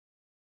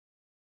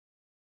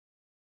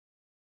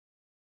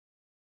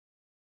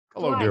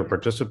Hello, dear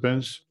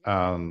participants,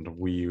 and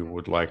we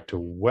would like to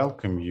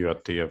welcome you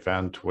at the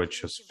event,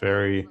 which is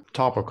very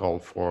topical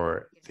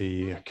for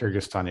the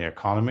Kyrgyzstani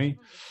economy,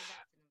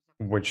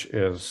 which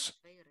is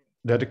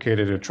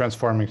dedicated to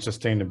transforming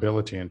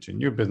sustainability into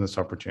new business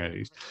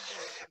opportunities.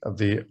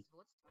 The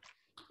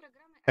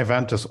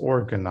event is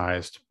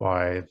organized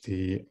by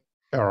the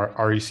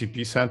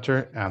RECP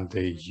Center and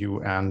the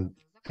UN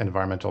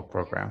Environmental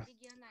Program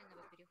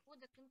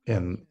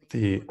in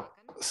the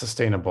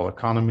sustainable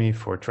economy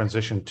for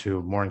transition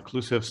to more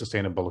inclusive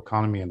sustainable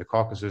economy in the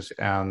Caucasus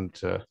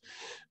and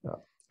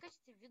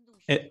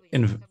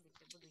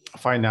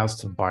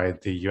financed by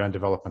the UN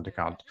Development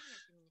Account.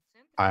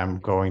 I'm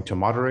going to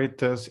moderate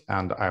this,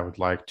 and I would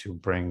like to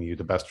bring you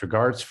the best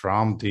regards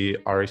from the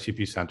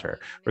RECP Center.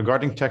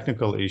 Regarding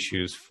technical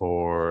issues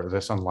for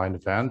this online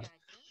event,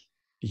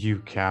 you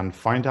can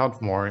find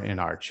out more in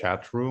our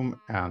chat room,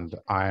 and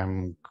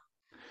I'm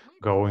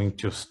going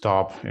to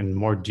stop in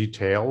more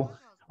detail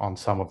on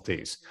some of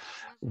these.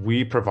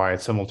 We provide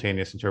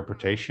simultaneous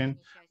interpretation,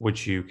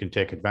 which you can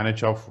take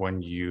advantage of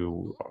when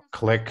you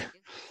click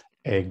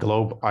a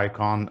globe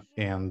icon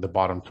in the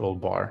bottom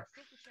toolbar.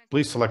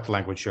 Please select the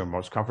language you're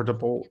most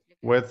comfortable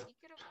with.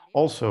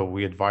 Also,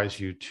 we advise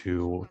you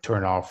to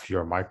turn off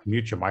your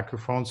mute your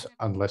microphones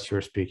unless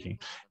you're speaking.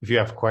 If you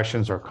have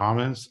questions or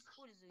comments,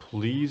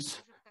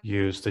 please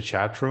use the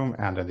chat room,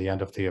 and at the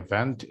end of the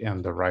event,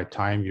 in the right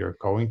time, you're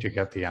going to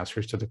get the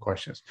answers to the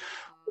questions.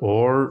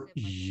 Or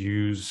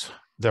use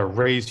the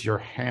raise your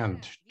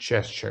hand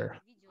gesture.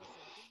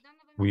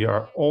 We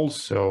are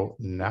also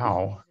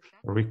now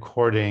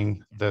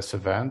recording this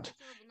event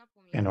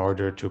in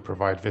order to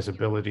provide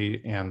visibility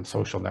in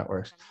social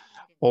networks.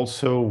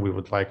 Also, we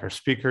would like our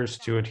speakers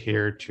to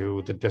adhere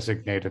to the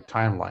designated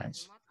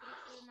timelines.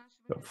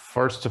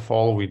 First of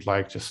all, we'd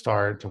like to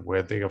start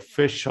with the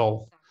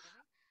official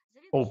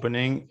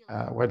opening.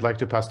 I'd like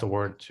to pass the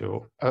word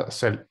to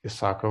Asel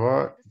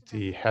Isakova,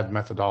 the head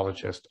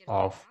methodologist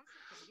of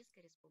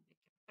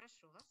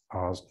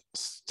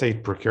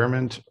state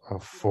procurement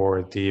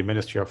for the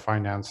Ministry of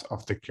Finance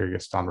of the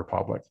Kyrgyzstan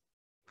Republic.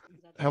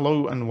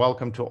 Hello and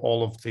welcome to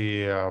all of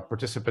the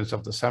participants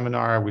of the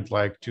seminar. We'd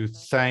like to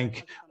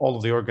thank all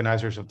of the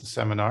organizers of the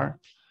seminar,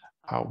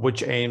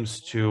 which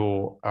aims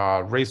to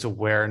raise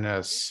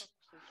awareness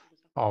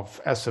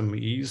of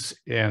SMEs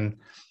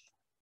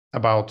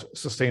about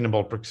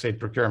sustainable state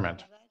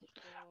procurement.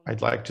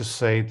 I'd like to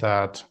say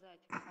that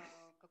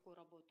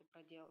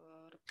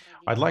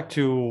I'd like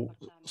to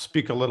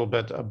speak a little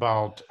bit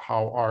about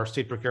how our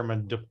state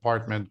procurement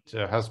department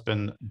has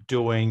been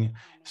doing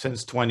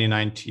since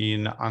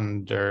 2019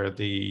 under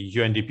the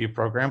UNDP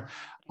program.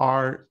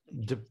 Our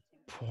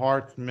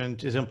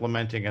department is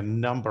implementing a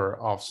number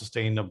of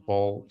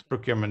sustainable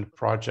procurement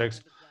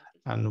projects,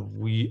 and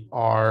we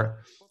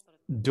are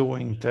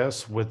doing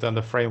this within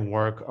the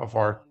framework of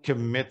our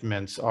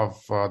commitments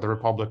of the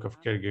Republic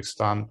of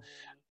Kyrgyzstan,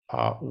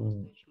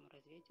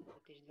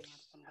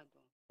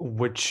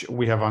 which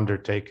we have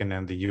undertaken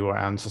in the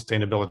UN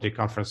Sustainability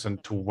Conference in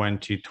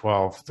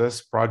 2012.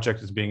 This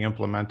project is being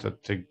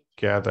implemented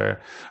together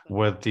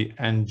with the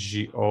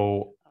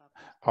NGO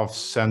of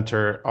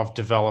Center of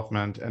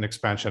Development and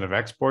Expansion of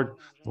Export,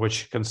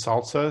 which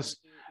consults us.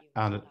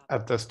 And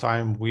at this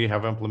time, we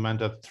have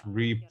implemented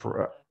 3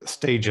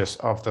 stages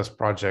of this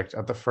project.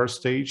 At the first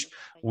stage,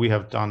 we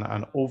have done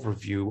an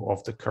overview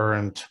of the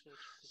current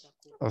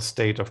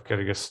state of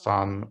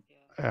Kyrgyzstan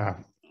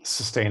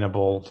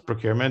sustainable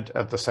procurement.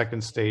 At the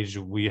second stage,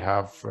 we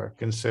have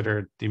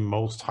considered the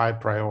most high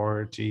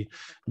priority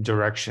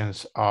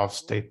directions of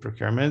state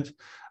procurement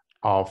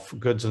of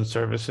goods and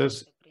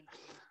services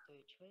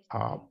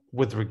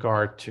with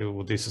regard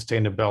to the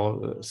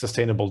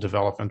sustainable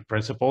development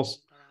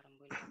principles.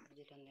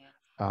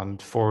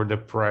 And for the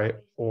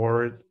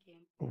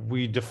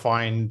we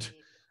defined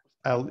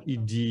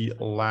LED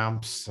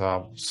lamps,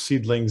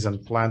 seedlings and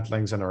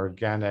plantlings, and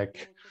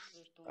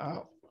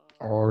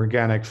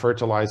organic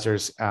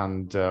fertilizers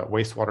and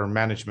wastewater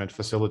management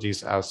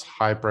facilities as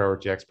high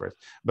priority experts.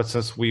 But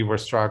since we were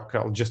struck,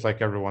 just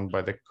like everyone,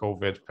 by the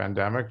COVID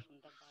pandemic,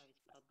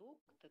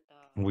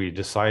 we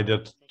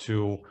decided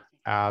to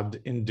add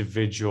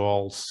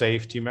individual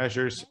safety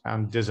measures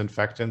and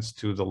disinfectants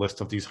to the list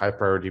of these high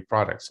priority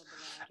products.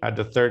 At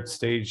the third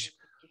stage,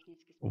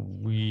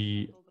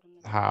 we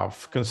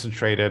have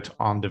concentrated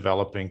on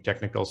developing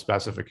technical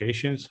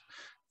specifications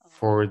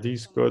for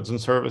these goods and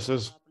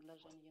services.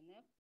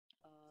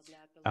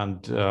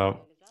 And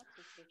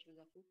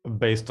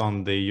based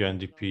on the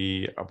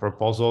UNDP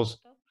proposals,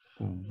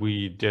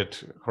 we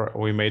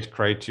made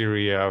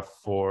criteria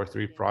for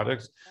 3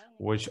 products,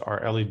 which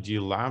are LED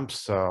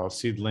lamps,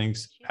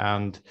 seedlings,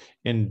 and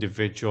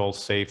individual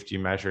safety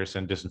measures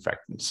and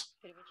disinfectants.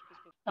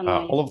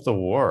 All of the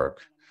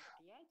work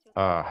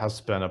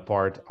has been a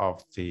part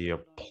of the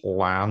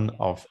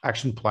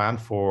action plan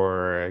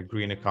for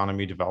green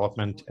economy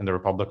development in the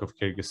Republic of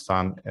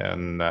Kyrgyzstan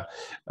in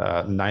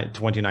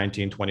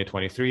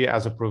 2019-2023,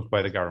 as approved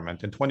by the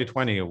government. In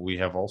 2020, we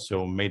have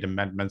also made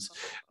amendments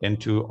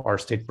into our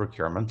state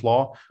procurement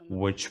law,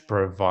 which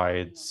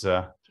provides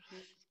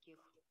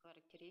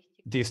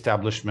the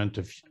establishment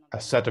of a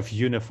set of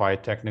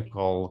unified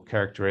technical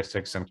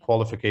characteristics and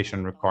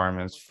qualification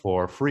requirements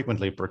for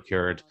frequently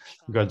procured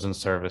goods and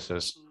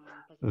services.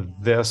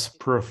 This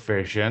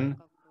provision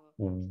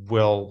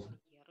will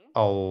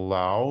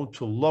allow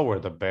to lower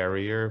the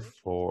barrier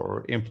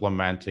for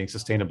implementing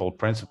sustainable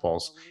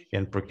principles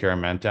in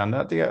procurement. And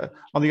on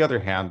the other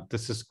hand,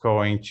 this is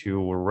going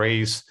to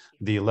raise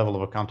the level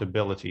of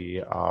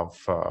accountability of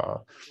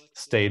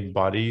state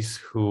bodies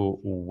who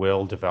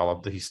will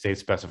develop the state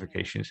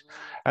specifications.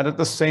 And at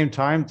the same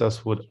time,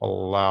 this would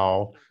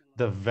allow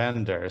the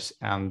vendors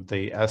and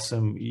the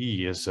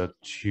SMEs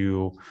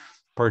to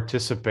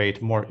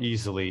participate more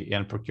easily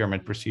in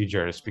procurement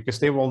procedures because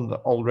they will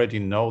already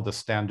know the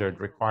standard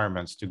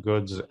requirements to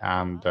goods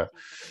and their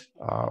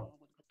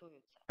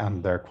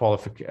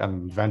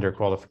vendor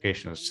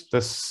qualifications.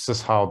 This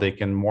is how they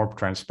can more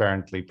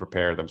transparently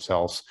prepare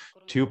themselves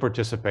to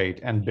participate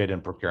and bid in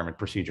procurement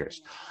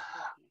procedures.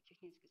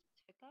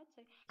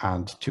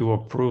 And to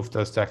approve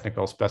this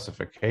technical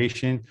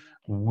specification,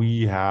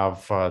 we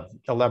have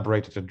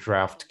elaborated a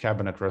draft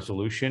cabinet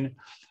resolution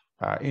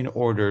in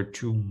order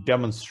to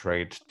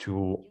demonstrate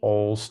to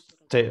all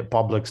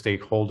public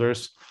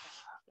stakeholders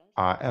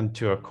and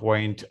to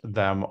acquaint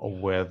them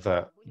with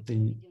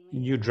the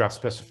new draft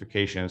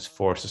specifications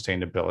for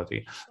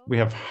sustainability. We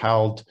have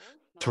held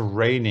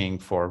training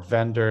for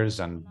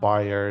vendors and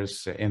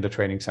buyers in the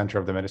training center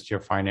of the Ministry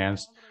of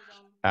Finance.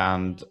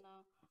 And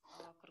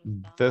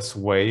this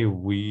way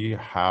we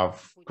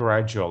have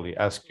gradually,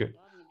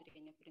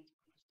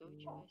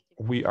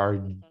 we are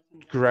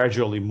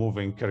gradually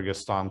moving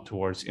Kyrgyzstan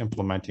towards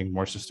implementing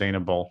more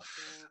sustainable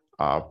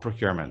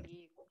procurement.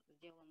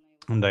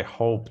 And I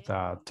hope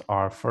that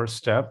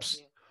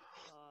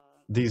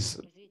these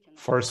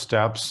first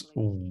steps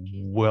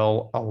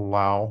will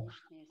allow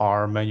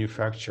our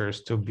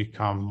manufacturers to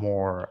become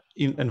more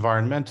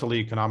environmentally,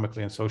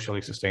 economically, and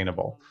socially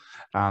sustainable.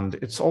 And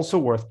it's also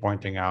worth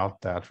pointing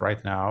out that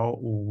right now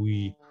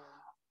we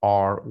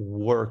are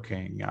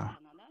working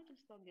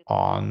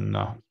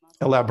on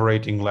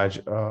elaborating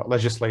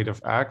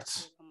legislative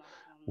acts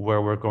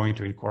where we're going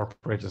to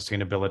incorporate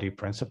sustainability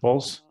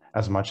principles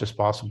as much as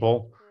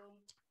possible.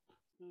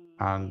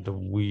 And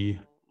we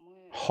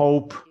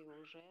hope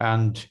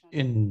and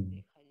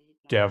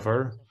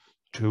endeavor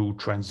to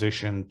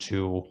transition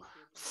to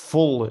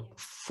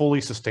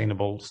fully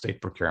sustainable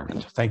state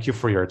procurement. Thank you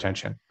for your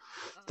attention.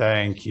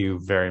 Thank you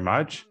very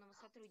much.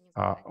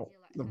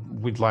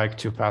 We'd like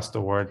to pass the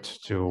word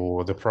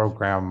to the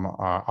program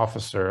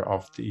officer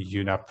of the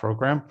UNEP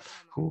program,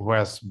 who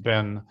has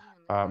been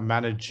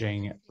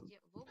managing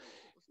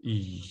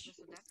the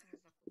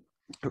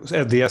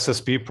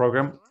SSP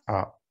program.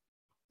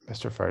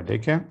 Mr. Farid,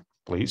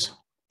 please.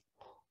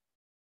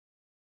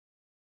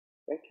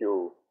 Thank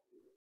you.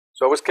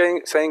 So I was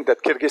saying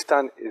that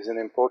Kyrgyzstan is an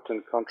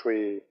important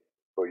country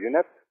for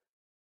UNEP.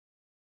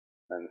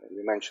 And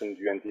you mentioned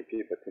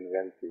UNDP, but in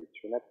reality it's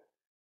UNEP.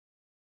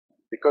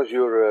 Because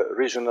you're a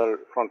regional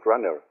front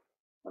runner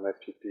on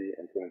FPP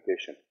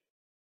implementation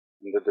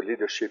under the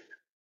leadership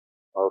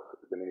of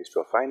the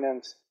Ministry of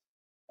Finance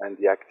and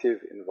the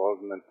active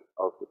involvement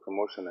of the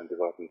Promotion and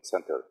Development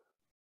Center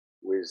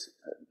with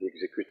the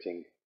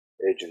executing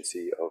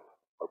agency of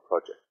our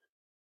project.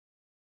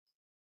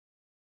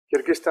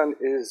 Kyrgyzstan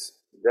is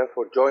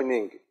therefore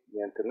joining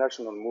the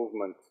international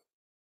movement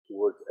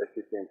towards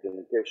FPP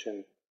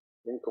implementation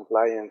in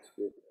compliance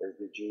with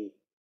SDG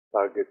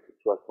Target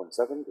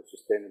 12.7, the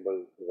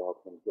Sustainable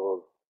Development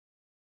Goal,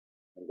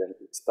 and then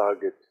its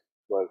Target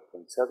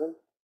 12.7,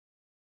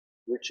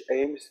 which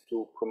aims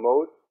to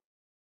promote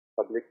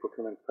public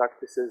procurement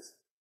practices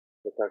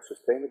that are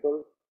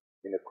sustainable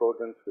in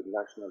accordance with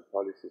national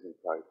policies and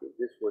priorities.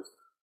 This was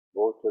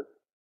voted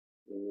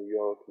in New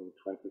York in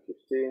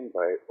 2015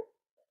 by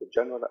the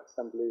General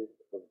Assembly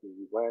of the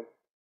UN,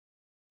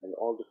 and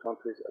all the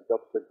countries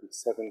adopted the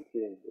 17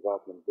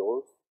 development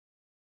goals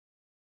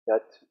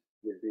that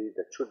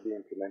should be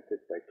implemented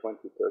by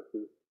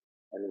 2030.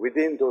 And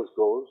within those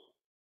goals,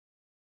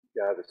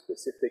 you have a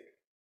specific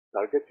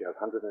target. You have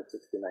 169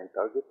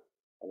 targets,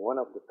 and one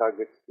of the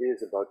targets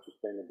is about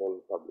sustainable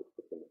public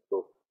procurement.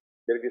 So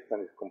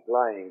Kyrgyzstan is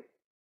complying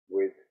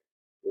with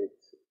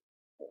its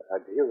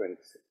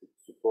adherence,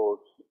 its support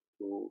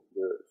to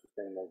the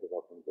Sustainable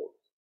Development Goals.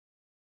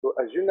 So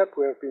as UNEP,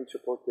 we have been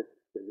supported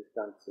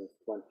Kyrgyzstan since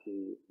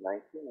 2019,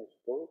 I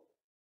suppose,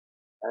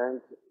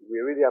 and we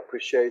really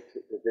appreciate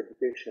the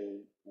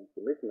dedication and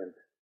commitment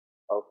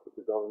of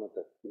the government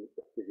of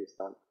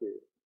Kyrgyzstan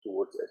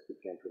towards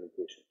SPP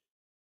implementation.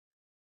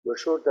 We're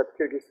sure that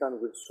Kyrgyzstan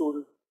will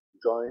soon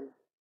join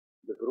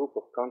the group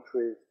of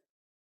countries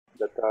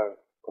that are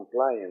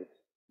compliant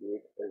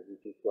with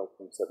SDG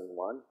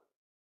 12.71,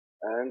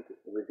 and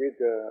we did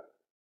a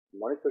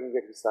monitoring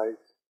exercise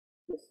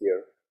this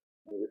year,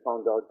 and we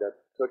found out that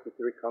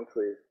 33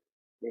 countries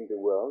in the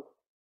world,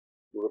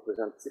 who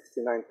represent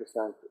 69%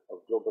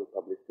 of global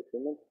public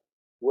procurement,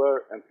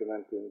 were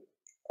implementing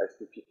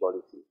SPP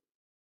policies.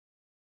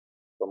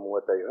 From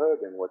what I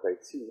heard and what I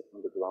see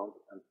on the ground,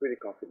 I'm pretty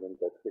confident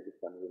that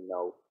Kyrgyzstan will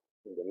now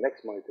in the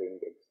next monitoring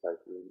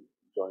exercise will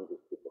join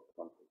this group of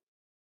countries.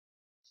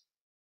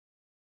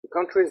 The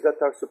countries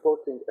that are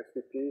supporting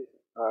SPPs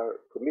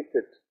are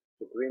committed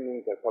to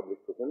greening their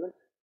public procurement,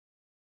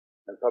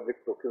 and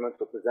public procurement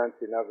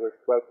represents in average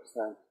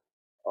 12%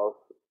 of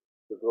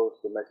the gross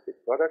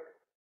domestic product,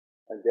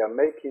 and they are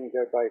making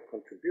thereby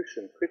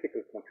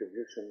critical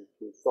contribution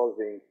to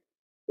solving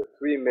the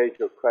three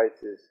major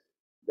crises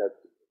that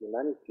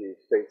humanity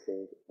is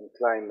facing in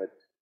climate,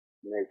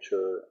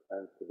 nature,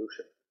 and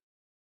pollution.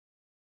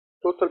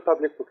 Total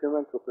public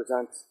procurement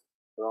represents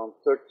around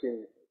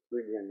 $13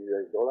 trillion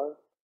US.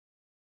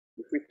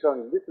 If we turn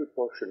a little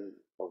portion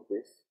of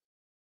this,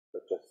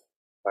 such as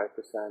 5%,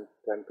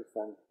 10%,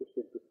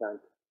 15%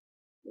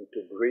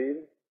 into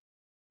green,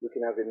 we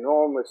can have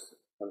enormous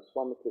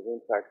transformative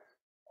impact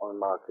on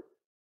market.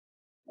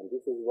 And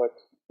this is what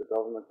the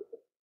government of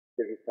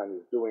Kyrgyzstan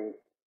is doing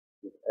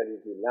with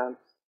LED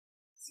lamps,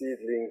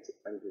 seedlings,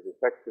 and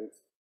disinfectants,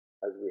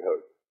 as we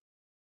heard.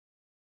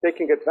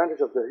 Taking advantage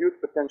of the huge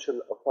potential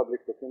of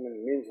public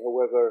procurement means,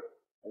 however,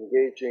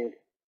 engaging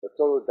a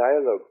thorough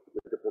dialogue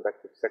with the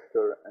productive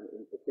sector and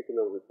in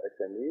particular with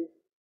SMEs.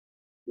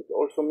 It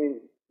also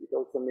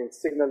means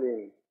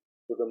signaling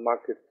to the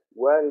market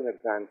well in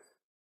advance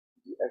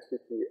the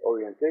SPP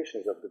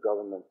orientations of the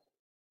government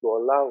to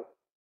allow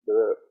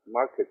the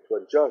market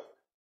to adjust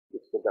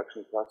its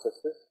production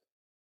processes.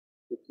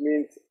 It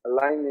means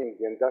aligning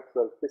the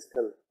industrial,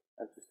 fiscal,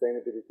 and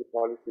sustainability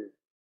policies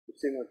to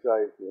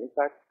synergize the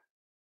impact.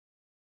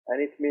 And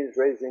it means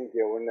raising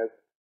the awareness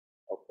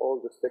of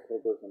all the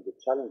stakeholders on the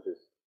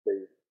challenges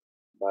faced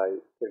by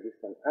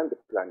Kyrgyzstan and the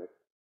planet,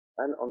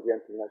 and on the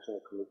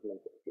international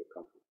commitment of your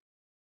country.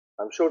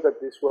 I'm sure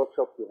that this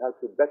workshop will help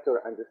you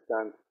better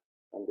understand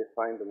and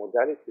define the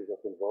modalities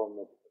of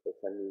involvement of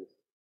SMEs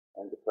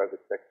and the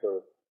private sector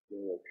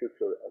in your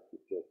future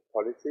SPP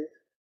policies.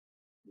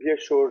 Be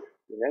assured,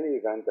 in any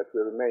event, that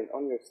we remain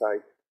on your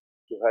side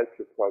to help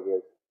you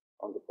progress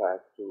on the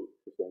path to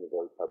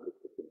sustainable public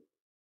procurement.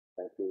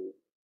 Thank you.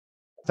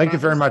 Thank you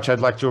very much. I'd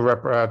like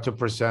to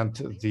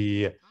present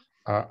the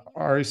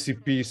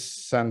RCP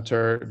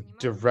Center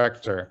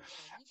Director.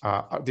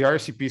 The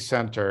RCP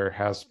Center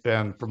has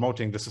been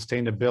promoting the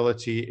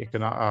sustainability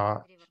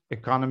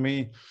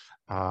economy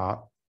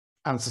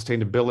and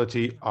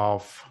sustainability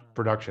of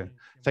production.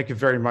 Thank you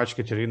very much,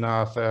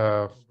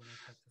 Katerina.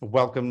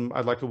 Welcome.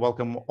 I'd like to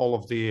welcome all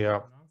of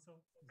the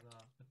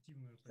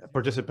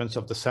participants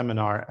of the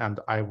seminar, and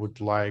I would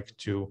like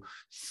to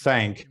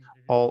thank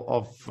all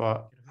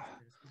of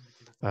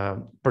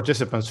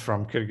participants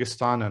from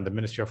Kyrgyzstan and the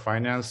Ministry of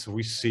Finance.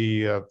 We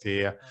see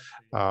the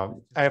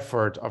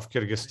effort of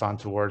Kyrgyzstan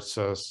towards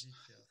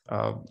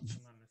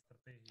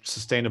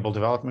sustainable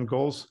development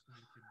goals,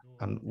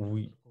 and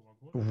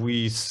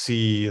we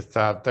see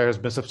that there has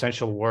been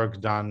substantial work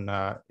done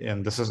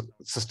in the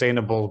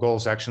Sustainable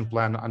Goals Action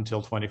Plan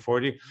until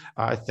 2040.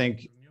 I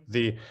think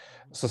the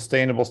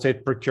sustainable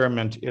state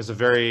procurement is a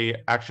very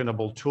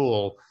actionable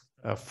tool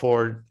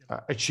for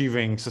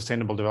achieving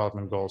sustainable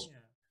development goals.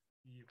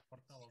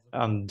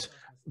 And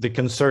the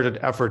concerted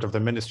effort of the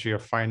Ministry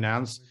of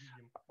Finance,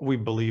 we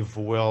believe,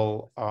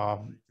 will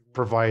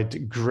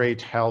provide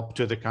great help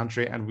to the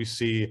country. And we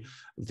see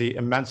the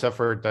immense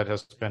effort that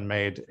has been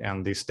made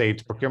in the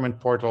state procurement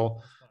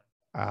portal.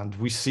 And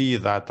we see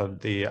that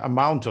the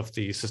amount of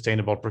the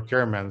sustainable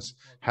procurements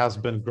has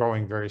been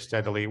growing very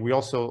steadily.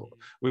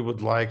 We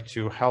would like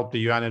to help the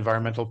UN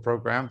Environmental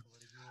Program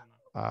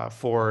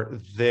for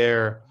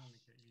their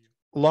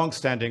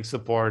long-standing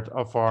support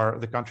of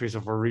the countries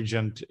of our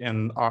region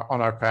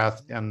on our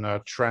path in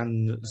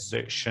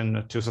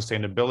transition to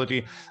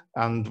sustainability.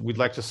 And we'd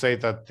like to say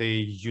that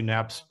the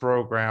UNEP's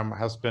program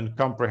has been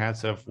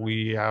comprehensive.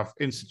 We have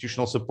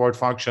institutional support,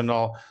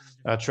 functional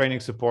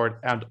training support,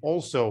 and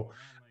also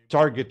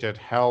targeted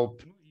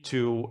help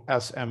to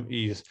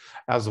SMEs,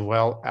 as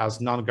well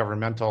as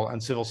non-governmental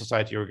and civil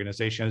society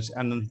organizations.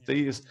 And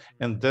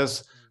in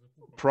this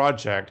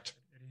project,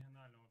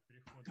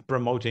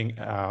 promoting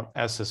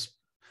SSP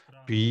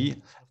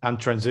and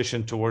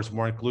transition towards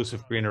more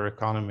inclusive, greener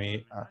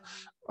economy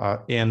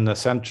in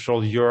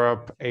Central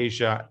Europe,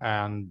 Asia,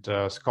 and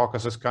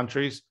Caucasus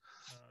countries,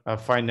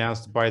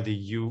 financed by the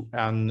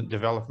UN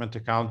Development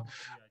Account,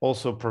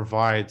 also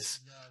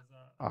provides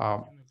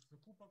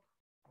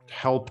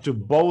help to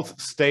both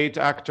state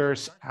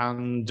actors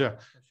and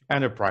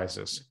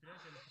enterprises.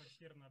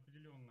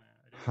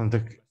 And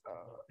the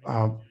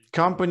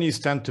companies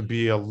tend to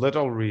be a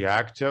little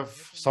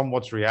reactive,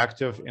 somewhat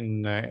reactive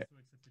in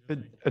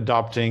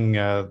adopting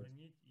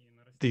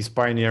these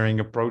pioneering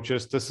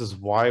approaches. This is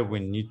why we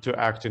need to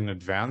act in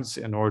advance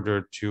in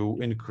order to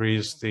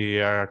increase the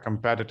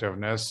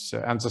competitiveness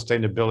and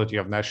sustainability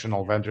of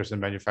national vendors and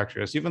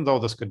manufacturers, even though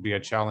this could be a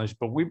challenge.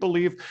 But we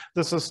believe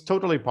this is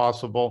totally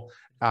possible.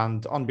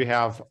 And on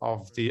behalf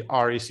of the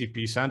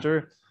RECP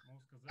Center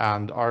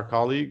and our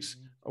colleagues,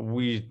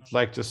 we'd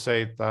like to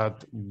say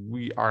that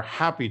we are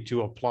happy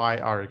to apply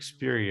our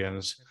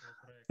experience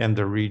in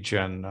the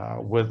region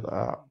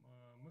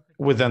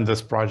within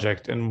this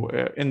project. And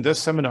in this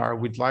seminar,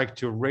 we'd like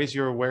to raise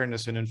your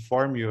awareness and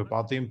inform you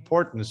about the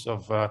importance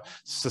of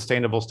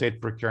sustainable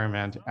state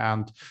procurement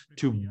and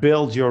to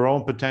build your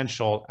own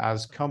potential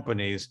as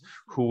companies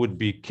who would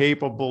be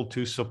capable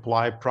to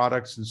supply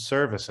products and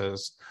services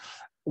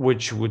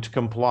which would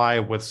comply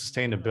with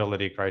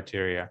sustainability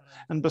criteria.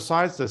 And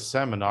besides this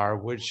seminar,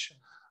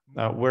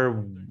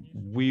 where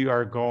we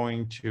are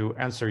going to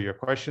answer your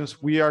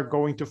questions, we are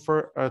going to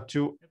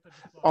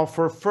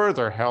offer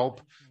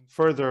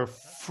further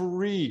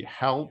free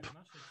help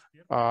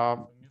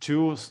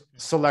to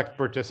select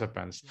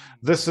participants.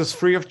 This is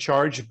free of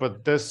charge,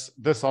 but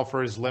this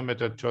offer is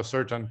limited to a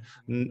certain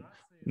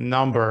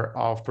number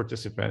of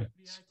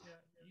participants.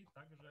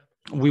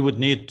 We would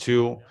need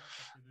to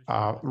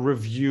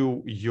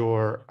review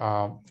your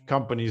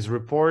company's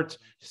report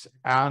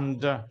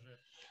and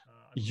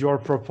your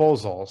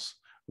proposals,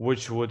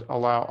 which would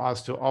allow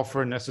us to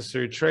offer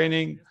necessary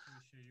training,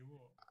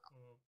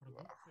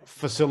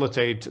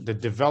 facilitate the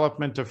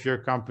development of your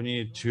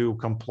company to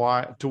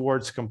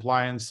towards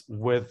compliance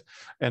with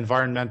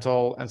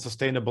environmental and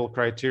sustainable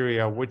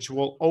criteria, which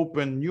will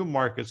open new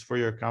markets for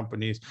your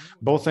companies,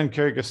 both in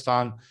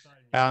Kyrgyzstan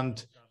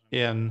and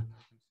in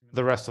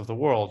the rest of the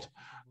world.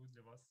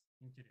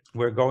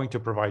 We're going to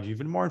provide you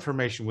even more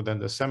information within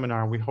the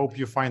seminar. We hope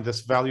you find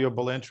this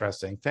valuable,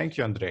 interesting. Thank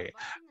you, Andrii.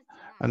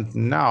 And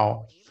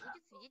now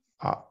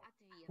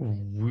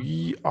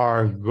we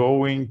are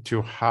going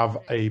to have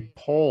a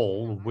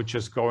poll which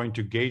is going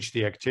to gauge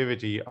the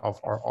activity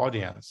of our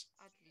audience.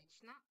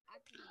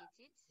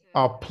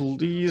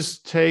 Please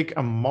take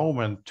a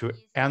moment to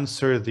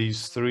answer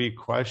these 3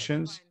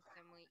 questions.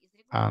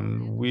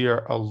 And we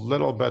are a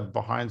little bit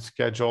behind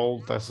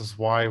schedule. This is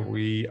why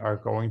we're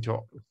going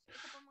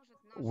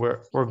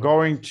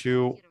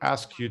to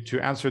ask you to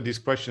answer these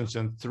questions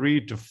in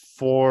 3 to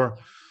 4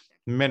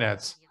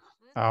 minutes.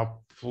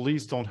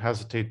 Please don't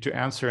hesitate to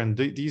answer, and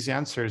these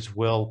answers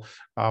will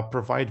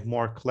provide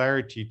more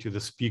clarity to the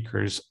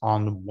speakers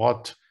on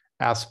what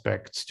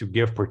aspects to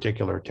give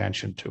particular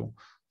attention to.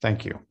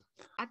 Thank you.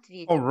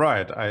 All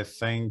right, I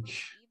think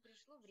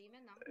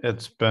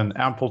it's been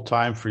ample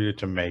time for you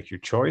to make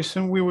your choice,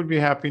 and we would be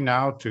happy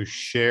now to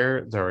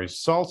share the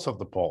results of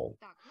the poll.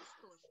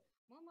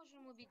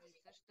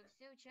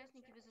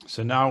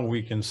 So now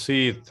we can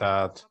see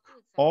that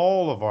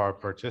all of our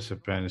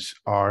participants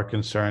are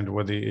concerned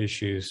with the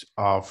issues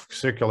of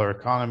circular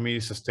economy,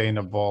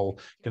 sustainable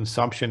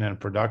consumption and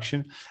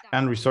production,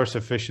 and resource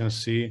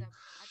efficiency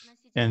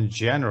in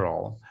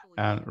general.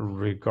 And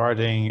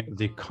regarding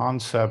the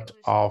concept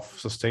of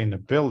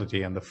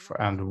sustainability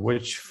and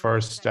which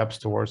first steps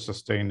towards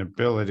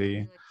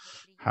sustainability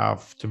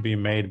have to be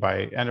made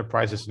by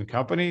enterprises and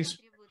companies,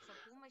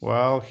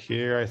 well,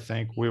 here I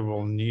think we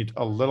will need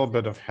a little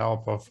bit of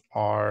help of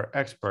our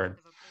expert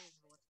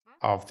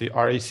of the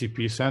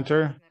RACP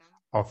Center,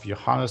 of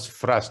Johannes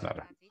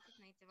Fresner.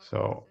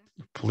 So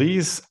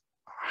please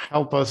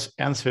help us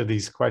answer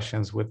these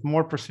questions with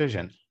more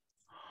precision.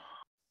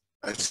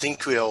 I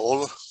think we are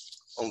all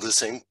on the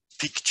same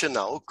picture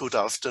now. Good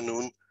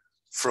afternoon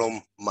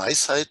from my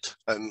side.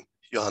 I'm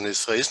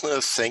Johannes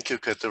Fresner. Thank you,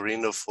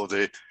 Katerina, for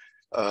the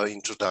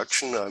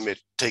introduction. I'm a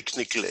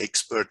technical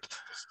expert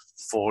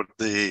for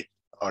the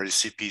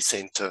RACP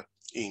Center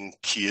in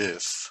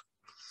Kiev.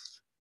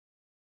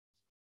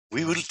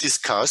 We will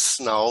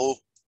discuss now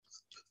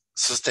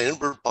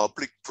sustainable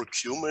public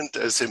procurement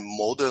as a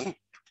modern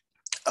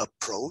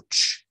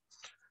approach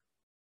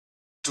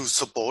to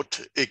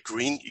support a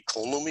green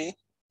economy.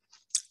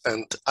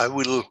 And I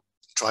will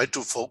try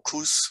to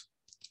focus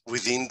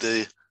within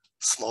the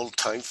small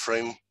time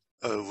frame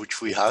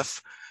which we have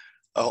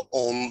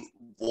on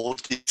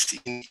what is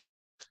in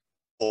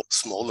for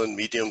small and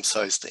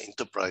medium-sized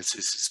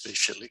enterprises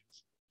especially.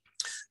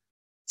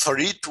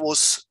 Farid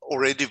was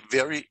already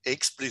very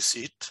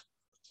explicit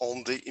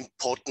on the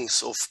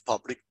importance of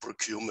public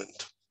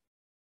procurement.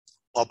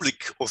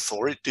 Public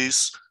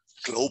authorities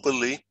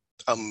globally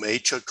are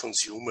major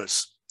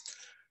consumers.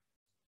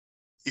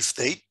 If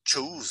they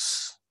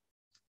choose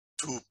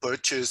to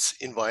purchase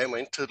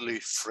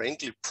environmentally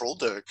friendly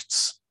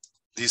products,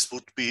 this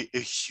would be a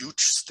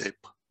huge step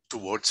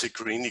towards a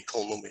green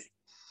economy.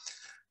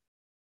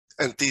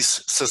 And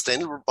this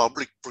sustainable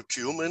public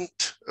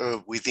procurement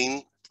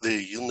within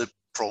the UNEP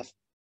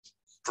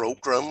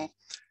program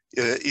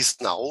is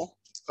now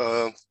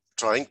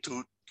trying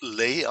to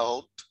lay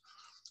out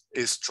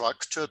a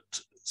structured,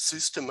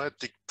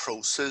 systematic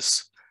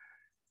process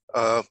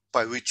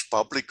by which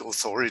public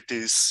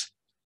authorities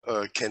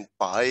can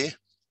buy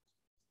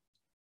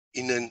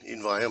in an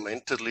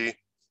environmentally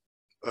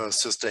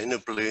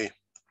sustainably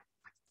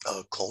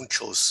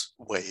conscious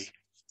way.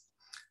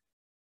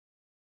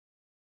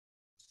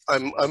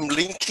 I'm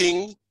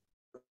linking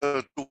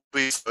to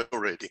this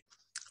already.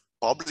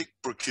 Public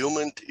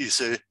procurement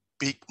is a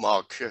big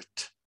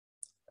market.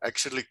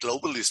 Actually,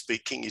 globally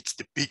speaking, it's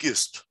the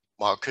biggest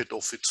market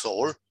of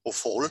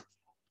all.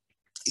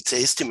 It's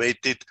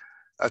estimated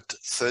at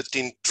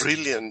 13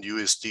 trillion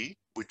USD,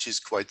 which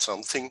is quite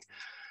something.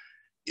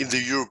 In the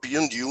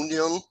European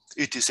Union,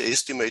 it is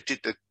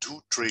estimated at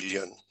 2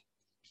 trillion.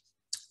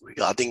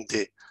 Regarding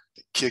the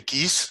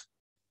Kyrgyz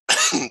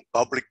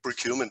public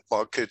procurement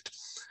market,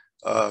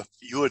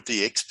 you are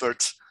the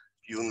experts.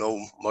 You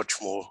know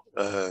much more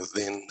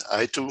than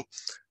I do,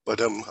 but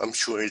I'm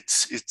sure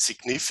it's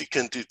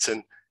significant. It's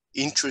an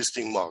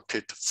interesting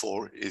market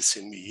for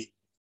SME.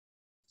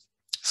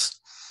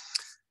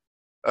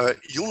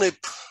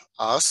 UNEP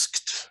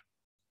asked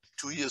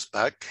 2 years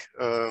back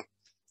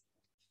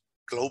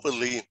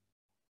globally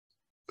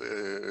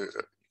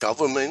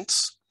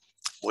governments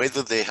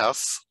whether they have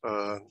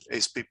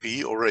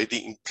SPP already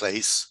in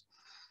place,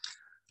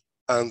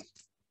 and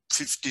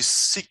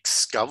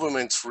 56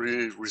 governments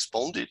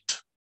responded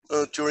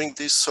during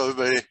this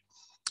survey,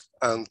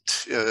 and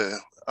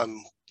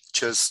I'm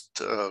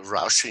just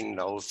rushing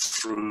now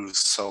through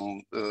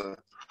some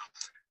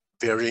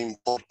very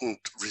important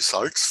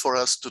results for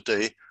us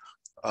today.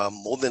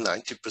 More than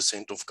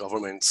 90% of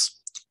governments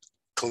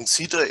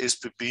consider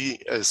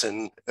SPP as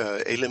an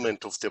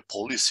element of their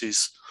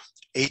policies.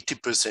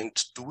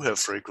 80% do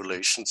have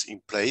regulations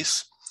in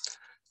place.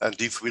 And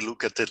if we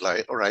look at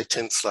the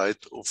right-hand side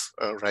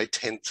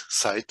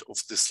of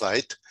the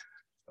slide,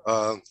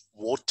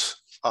 what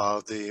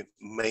are the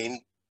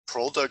main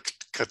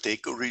product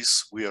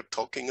categories we are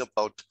talking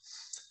about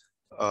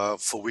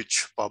for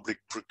which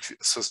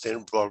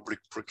sustainable public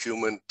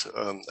procurement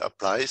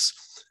applies?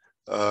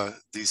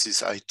 This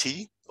is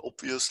IT,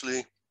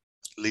 obviously,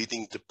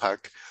 leading the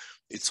pack.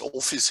 It's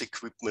office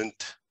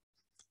equipment,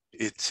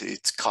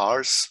 it's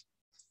cars,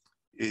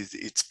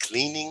 it's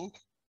cleaning,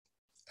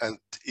 and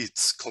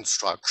it's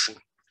construction.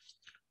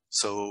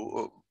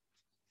 So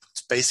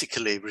it's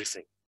basically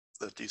everything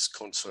that is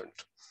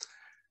concerned.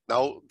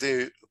 Now,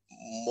 the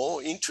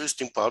more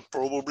interesting part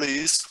probably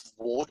is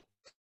what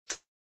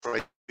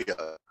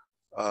criteria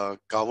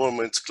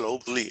governments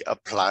globally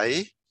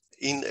apply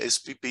in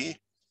SPP.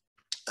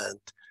 And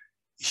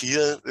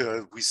here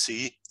we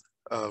see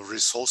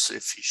resource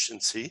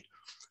efficiency,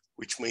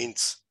 which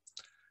means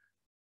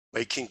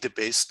making the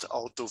best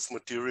out of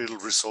material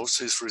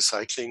resources,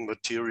 recycling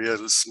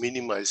materials,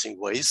 minimizing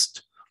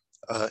waste,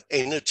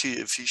 energy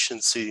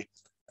efficiency,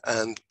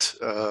 and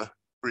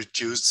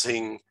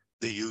reducing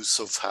the use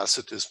of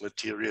hazardous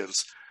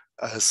materials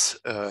as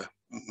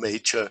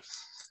major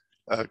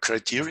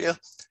criteria.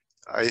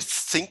 I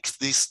think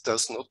this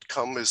does not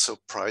come as a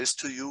surprise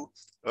to you.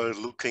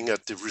 Looking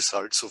at the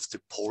results of the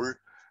poll,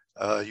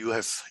 you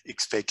have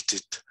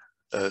expected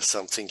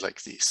something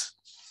like this.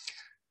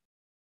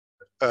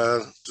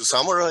 To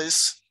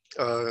summarize,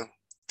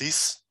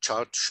 this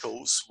chart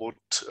shows what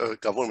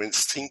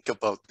governments think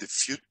about the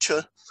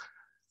future,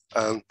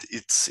 and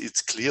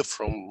it's clear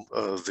from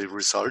the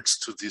results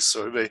to this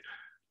survey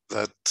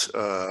that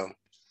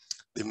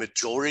the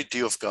majority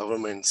of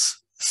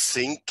governments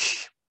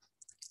think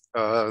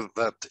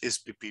that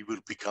SPP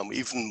will become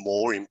even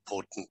more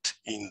important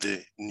in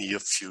the near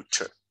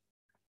future.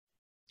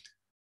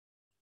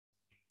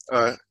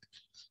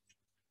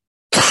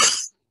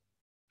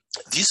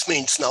 This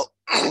means now,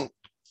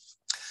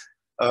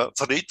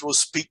 Farid was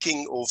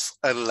speaking of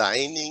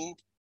aligning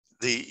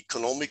the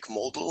economic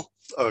model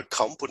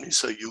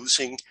companies are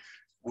using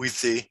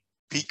with the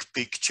big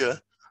picture,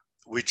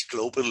 which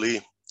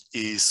globally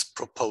is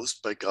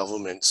proposed by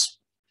governments.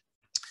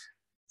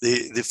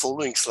 The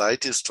following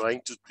slide is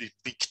trying to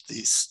depict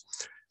this.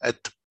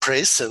 At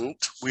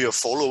present, we are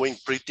following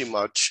pretty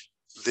much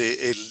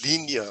a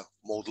linear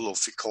model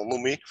of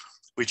economy,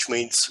 which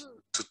means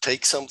to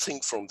take something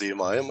from the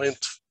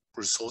environment,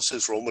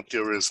 resources, raw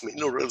materials,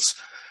 minerals,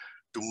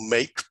 to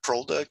make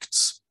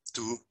products,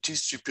 to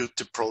distribute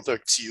the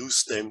products,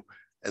 use them,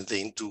 and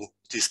then to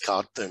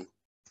discard them.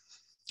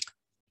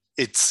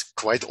 It's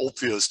quite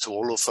obvious to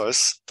all of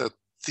us that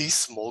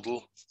this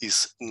model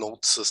is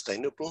not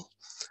sustainable.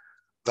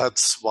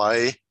 That's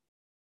why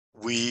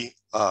we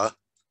are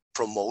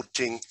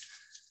promoting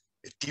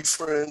a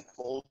different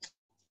model,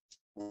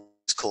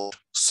 it's called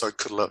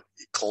circular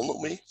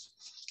economy,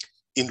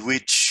 in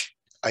which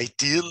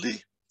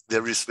ideally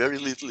there is very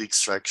little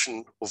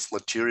extraction of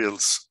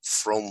materials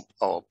from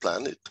our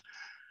planet,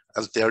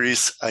 and there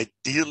is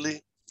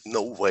ideally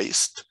no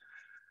waste.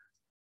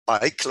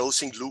 By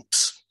closing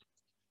loops,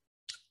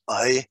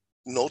 by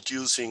not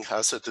using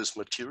hazardous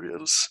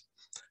materials,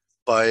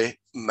 by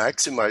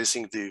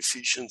maximizing the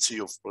efficiency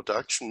of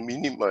production,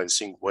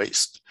 minimizing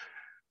waste,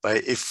 by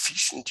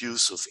efficient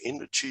use of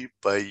energy,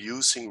 by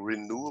using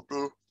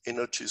renewable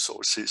energy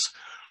sources,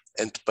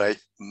 and by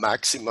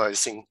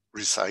maximizing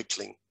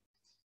recycling.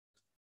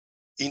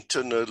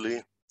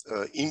 Internally,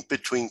 in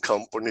between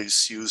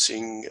companies,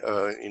 using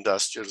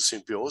industrial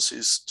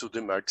symbiosis to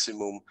the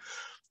maximum,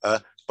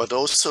 but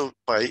also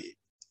by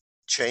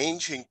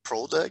changing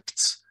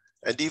products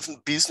and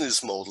even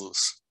business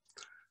models,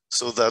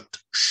 so that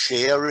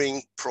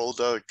sharing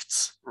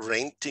products,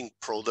 renting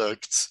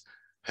products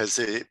has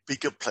a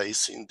bigger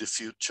place in the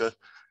future,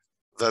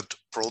 that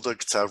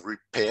products are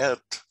repaired,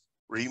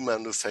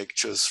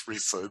 remanufactured,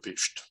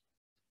 refurbished.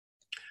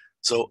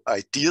 So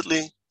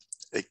ideally,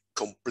 a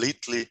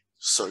completely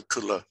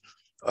circular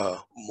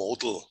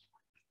model.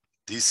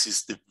 This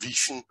is the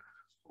vision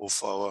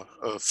of our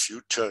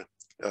future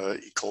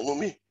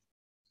economy.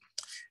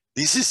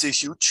 This is a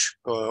huge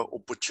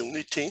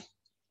opportunity,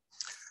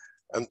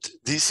 and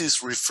this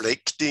is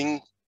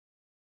reflecting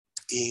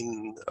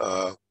in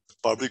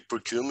public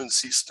procurement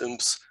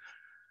systems.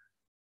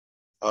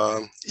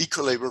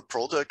 Eco-label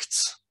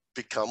products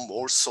become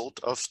more sought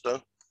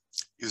after.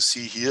 You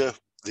see here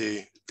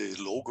the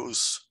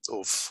logos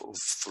of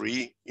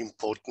 3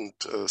 important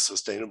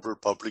sustainable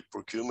public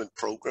procurement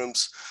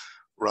programs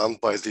run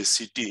by the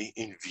city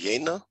in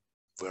Vienna,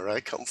 where I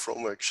come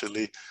from,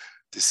 actually,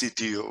 the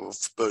city of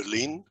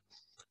Berlin,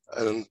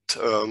 and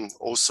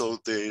also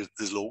the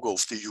logo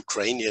of the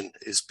Ukrainian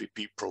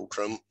SPP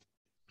program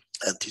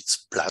and its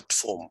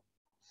platform.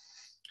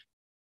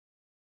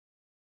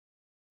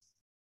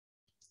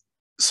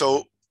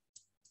 So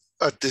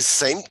at the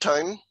same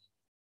time,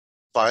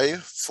 by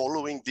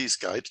following these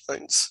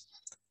guidelines,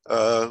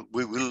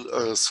 we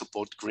will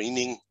support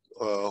greening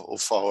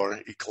of our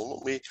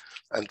economy,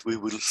 and we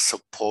will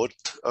support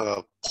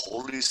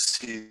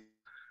policy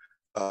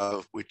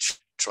which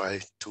try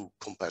to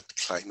combat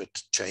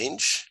climate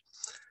change.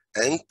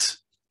 And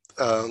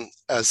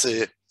as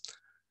a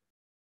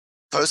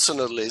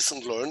personal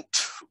lesson learned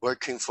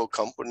working for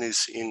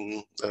companies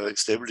in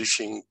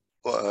establishing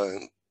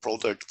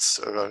products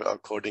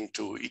according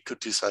to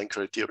eco-design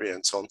criteria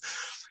and so on,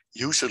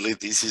 usually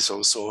this is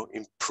also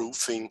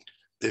improving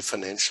the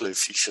financial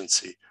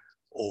efficiency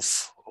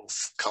of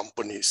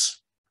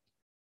companies.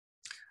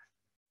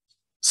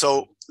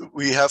 So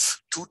we have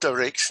 2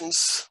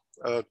 directions,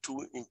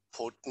 2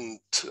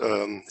 important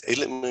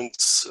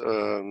elements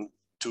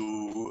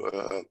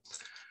to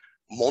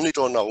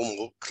monitor now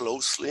more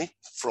closely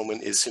from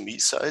an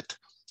SME side,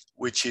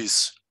 which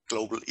is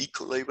global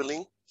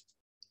eco-labeling.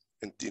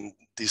 And in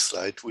this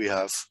slide, we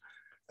have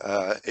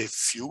a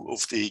few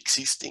of the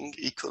existing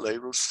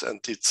eco-labels, and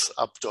it's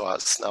up to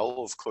us now,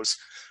 of course,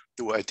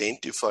 to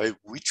identify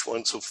which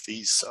ones of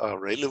these are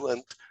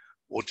relevant,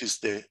 what is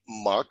the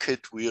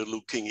market we are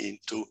looking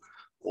into,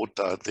 what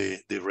are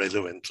the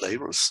relevant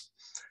labels.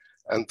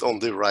 And on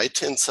the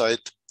right-hand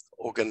side,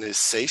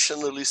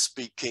 organizationally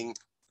speaking,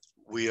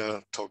 we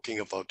are talking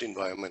about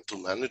environmental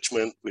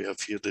management. We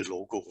have here the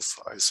logo of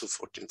ISO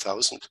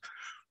 14000,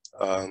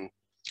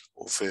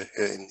 of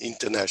an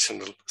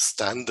international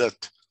standard,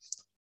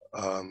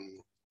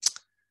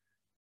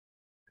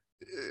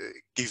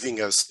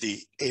 giving us the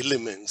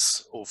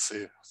elements of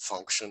a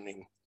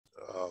functioning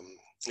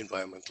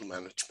environmental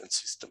management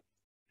system.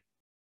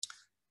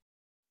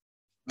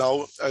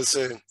 Now, as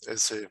a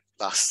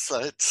last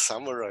slide,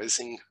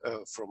 summarizing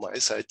from my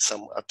side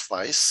some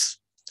advice.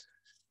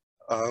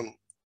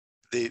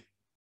 The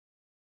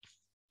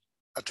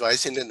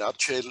advice in a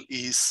nutshell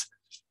is,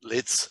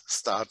 let's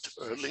start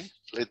early.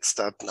 Let's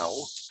start now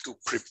to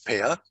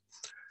prepare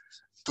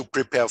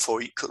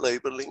for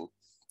eco-labeling,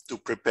 to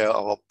prepare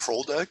our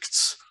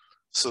products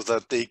so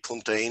that they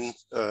contain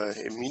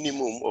a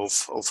minimum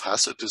of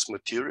hazardous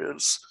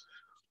materials,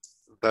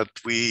 that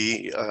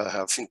we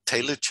have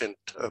intelligent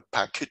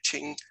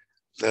packaging,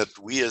 that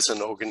we as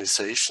an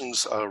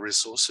organizations are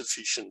resource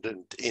efficient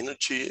and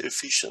energy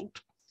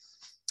efficient.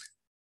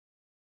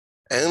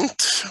 And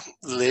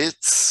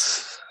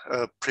let's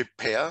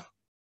prepare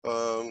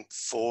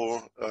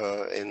for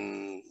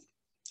an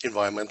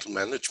environmental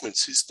management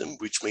system,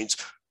 which means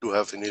to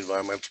have an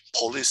environmental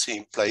policy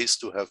in place,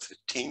 to have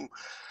a team,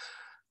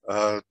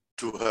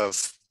 to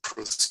have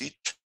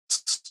procedures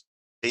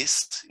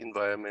based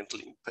environmental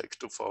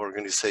impact of our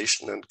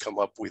organization, and come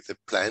up with a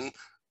plan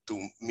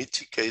to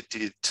mitigate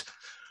it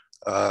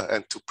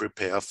and to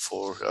prepare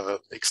for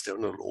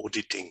external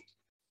auditing.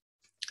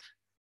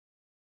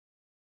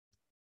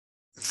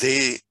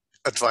 The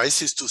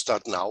advice is to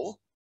start now,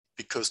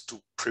 because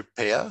to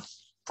prepare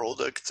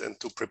products and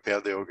to prepare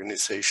the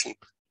organization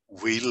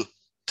will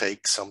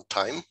take some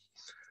time,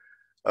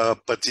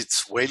 but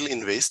it's well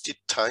invested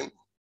time.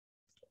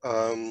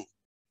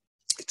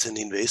 It's an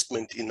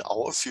investment in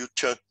our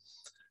future,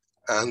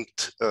 and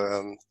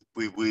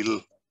we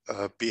will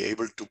be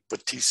able to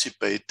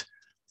participate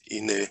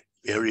in a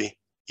very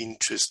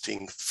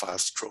interesting,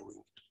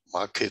 fast-growing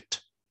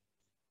market.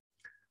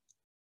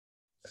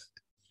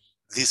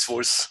 This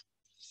was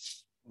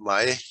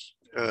my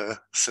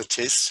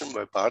suggestion,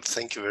 my part.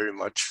 Thank you very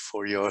much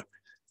for your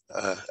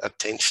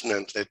attention,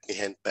 and let me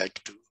hand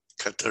back to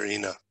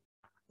Katharina.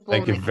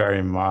 Thank you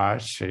very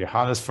much,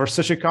 Johannes, for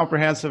such a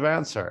comprehensive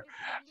answer.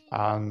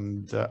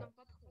 And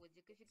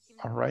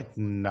right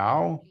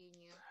now,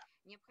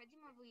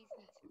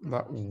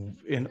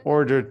 in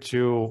order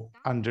to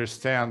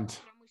understand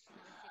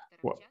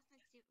what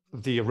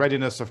the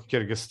readiness of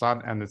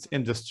Kyrgyzstan and its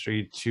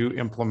industry to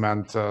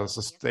implement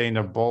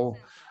sustainable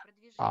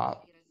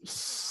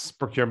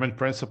procurement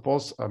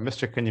principles,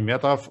 Mr.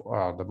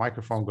 Kanimetov, the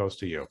microphone goes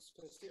to you.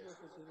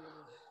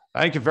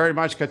 Thank you very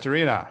much,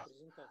 Katerina.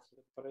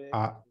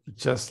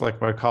 Just like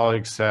my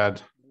colleague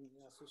said,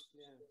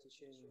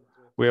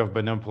 we have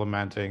been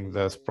implementing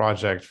this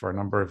project for a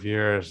number of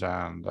years,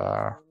 and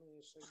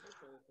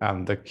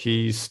And the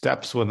key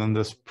steps within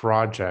this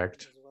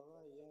project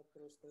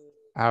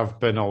have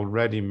been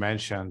already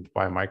mentioned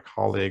by my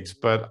colleagues,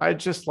 but I'd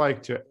just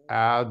like to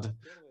add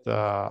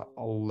the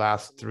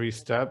last 3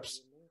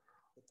 steps,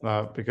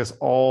 because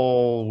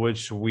all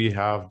which we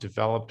have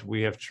developed,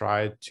 we have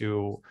tried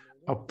to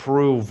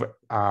approve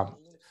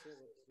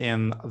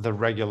in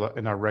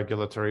our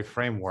regulatory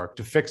framework,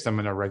 to fix them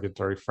in a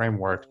regulatory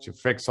framework, to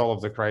fix all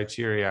of the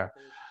criteria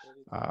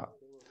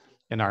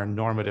in our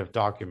normative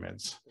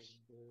documents.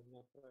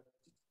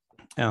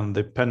 And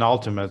the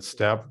penultimate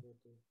step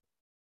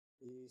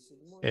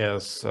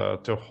is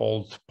to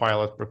hold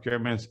pilot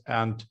procurements,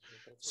 and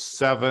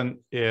 7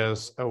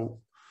 is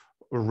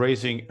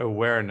raising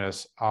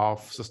awareness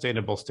of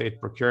sustainable state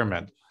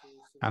procurement.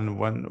 And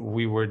when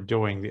we were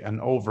doing an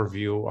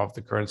overview of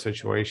the current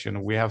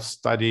situation, we have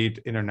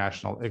studied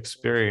international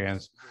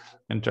experience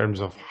in terms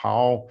of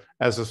how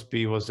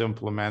SSP was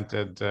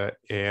implemented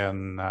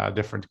in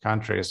different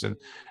countries. And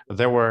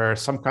there were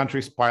some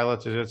countries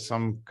piloted it,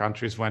 some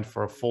countries went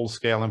for a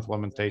full-scale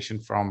implementation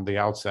from the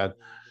outset.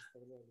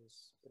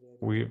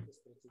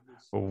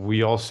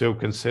 We also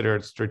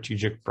considered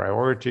strategic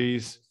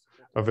priorities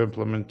of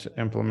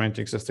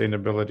implementing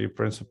sustainability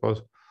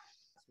principles.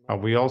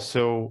 We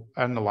also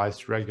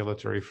analyzed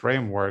regulatory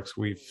frameworks.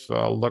 We've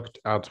looked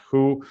at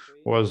who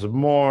was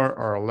more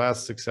or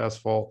less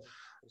successful.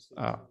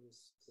 A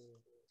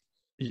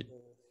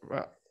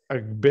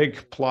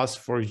big plus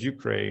for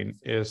Ukraine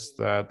is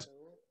that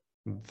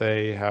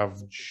they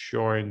have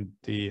joined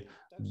the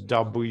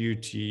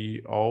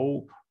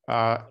WTO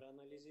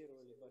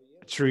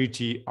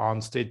Treaty on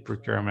State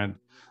Procurement.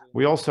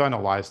 We also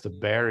analyzed the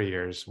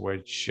barriers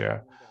which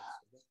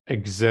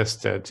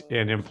existed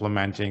in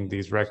implementing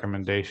these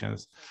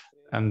recommendations.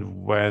 And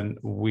when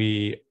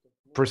we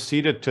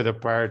proceeded to the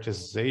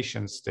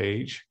prioritization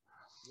stage,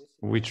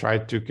 we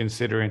tried to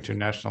consider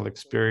international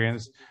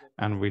experience,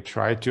 and we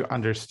tried to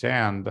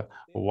understand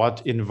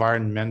what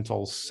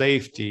environmental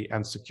safety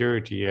and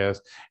security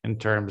is in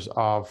terms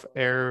of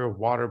air,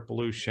 water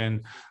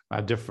pollution,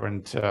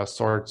 different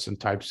sorts and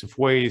types of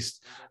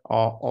waste,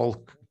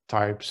 all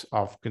types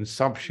of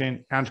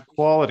consumption, and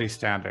quality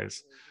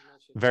standards,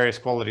 various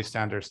quality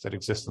standards that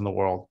exist in the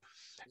world.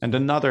 And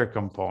another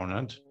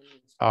component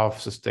of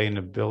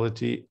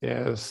sustainability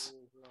is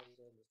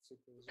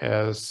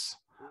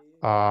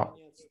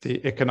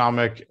the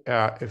economic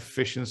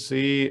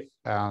efficiency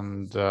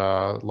and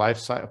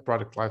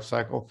product life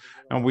cycle.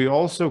 And we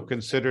also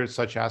considered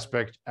such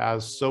aspect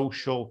as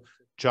social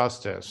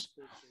justice.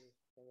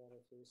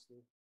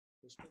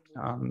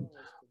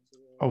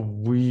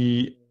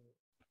 We,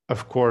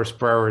 of course,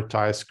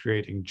 prioritize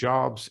creating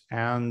jobs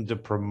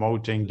and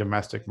promoting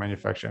domestic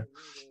manufacturing.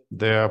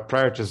 The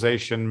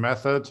prioritization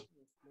method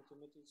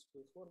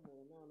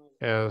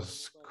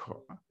is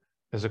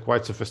a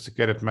quite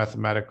sophisticated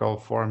mathematical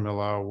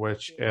formula,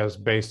 which is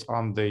based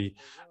on the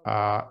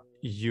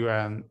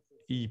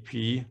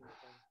UNEP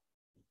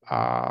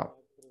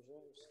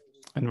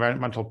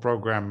environmental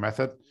program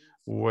method,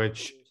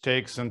 which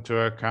takes into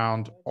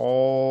account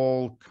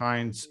all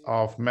kinds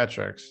of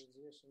metrics.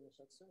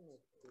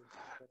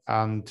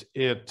 And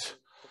it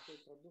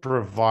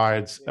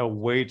provides a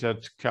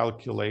weighted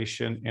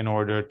calculation in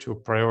order to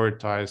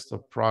prioritize the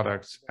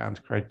products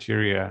and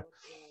criteria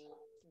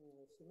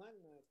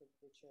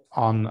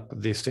on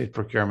the state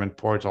procurement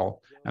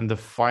portal. And the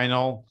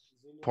final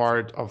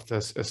part of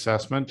this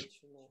assessment,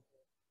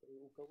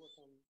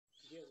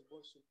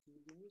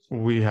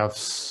 we have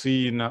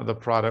seen the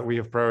product, we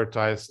have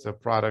prioritized the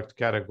product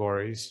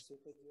categories.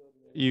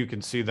 You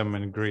can see them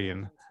in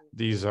green.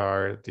 These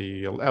are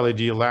the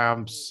LED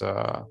lamps,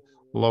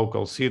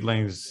 local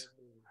seedlings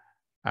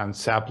and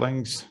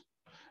saplings,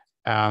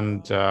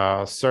 and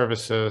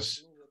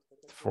services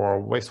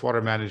for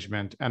wastewater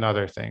management and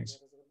other things,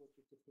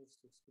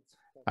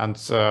 and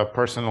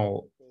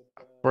personal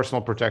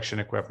protection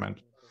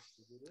equipment.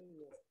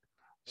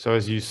 So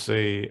as you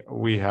see,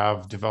 we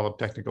have developed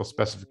technical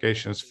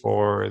specifications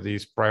for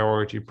these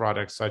priority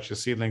products such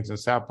as seedlings and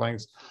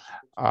saplings,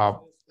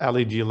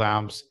 LED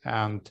lamps,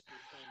 and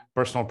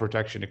personal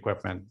protection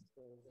equipment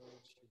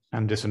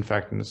and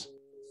disinfectants.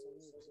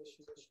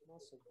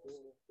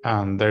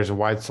 And there's a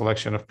wide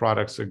selection of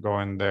products that go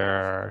in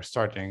there,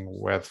 starting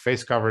with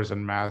face covers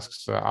and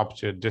masks up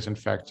to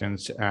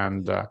disinfectants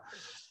and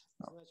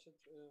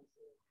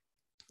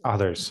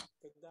others.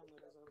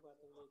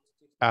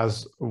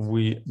 As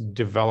we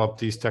develop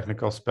these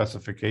technical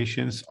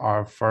specifications,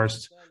 our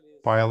first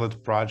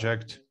pilot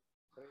project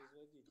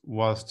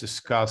was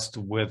discussed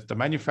with the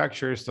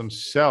manufacturers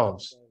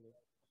themselves.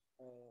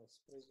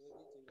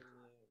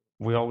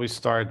 We always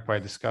start by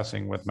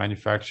discussing with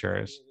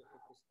manufacturers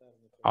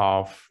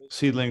of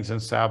seedlings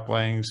and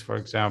saplings, for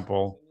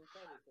example,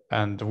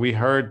 and we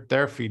heard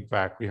their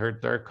feedback, we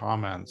heard their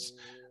comments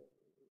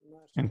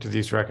into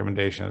these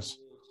recommendations,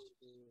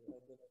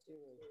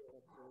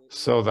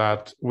 so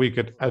that we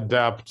could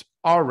adapt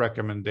our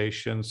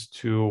recommendations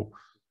to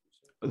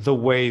the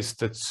ways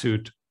that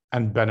suit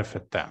and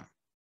benefit them.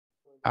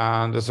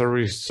 And as a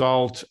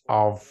result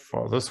of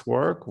this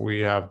work, we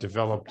have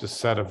developed a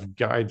set of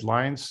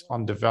guidelines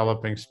on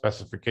developing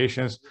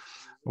specifications.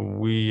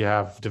 We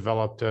have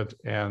developed it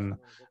in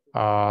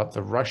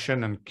the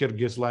Russian and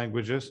Kyrgyz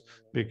languages,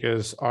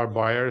 because our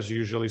buyers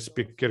usually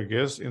speak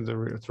Kyrgyz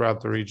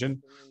throughout the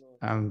region.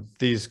 And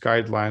these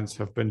guidelines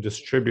have been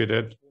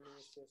distributed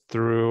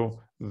through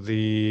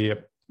the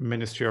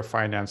Ministry of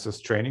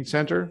Finance's training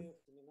center.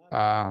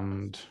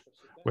 And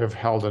we've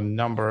held a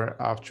number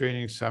of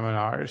training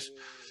seminars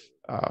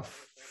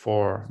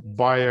for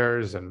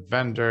buyers and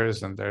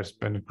vendors, and there's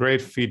been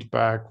great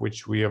feedback,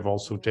 which we have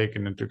also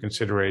taken into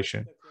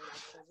consideration.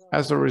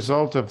 As a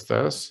result of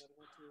this,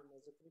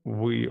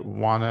 we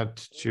wanted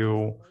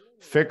to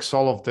fix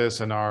all of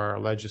this in our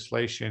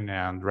legislation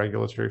and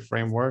regulatory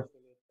framework,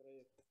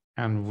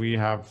 and we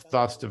have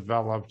thus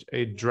developed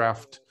a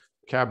draft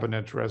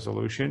cabinet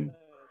resolution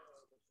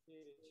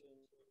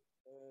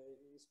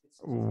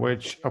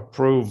which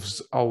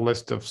approves a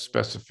list of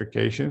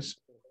specifications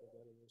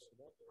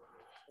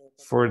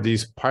for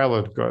these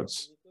pilot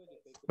goods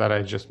that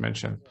I just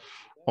mentioned.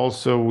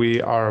 Also,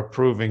 we are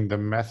approving the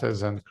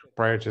methods and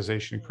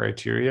prioritization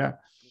criteria,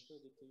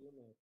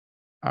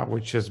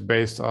 which is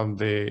based on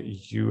the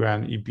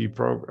UNEP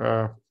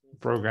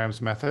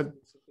program's method.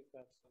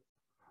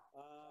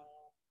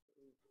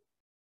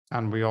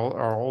 And we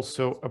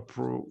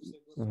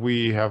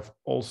have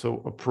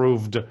also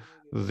approved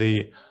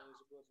the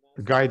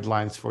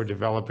guidelines for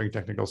developing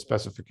technical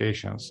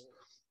specifications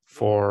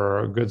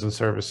for goods and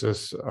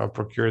services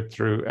procured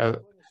through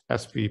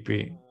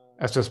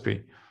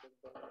SSP.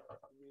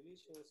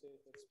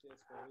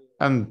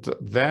 And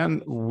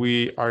then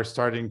we are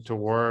starting to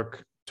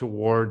work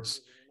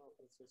towards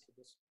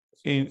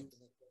improving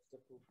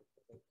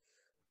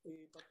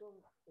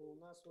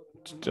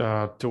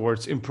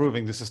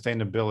the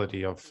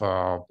sustainability of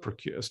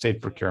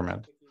state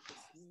procurement.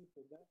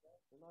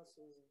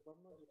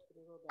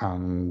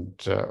 And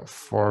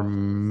for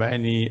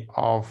many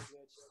of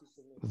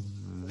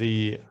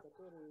the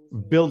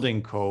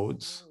building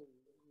codes,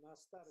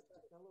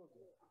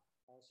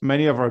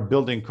 many of our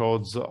building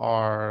codes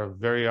are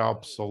very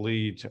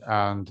obsolete,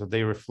 and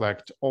they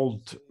reflect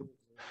old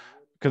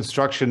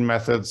construction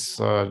methods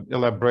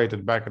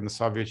elaborated back in the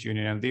Soviet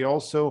Union, and they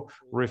also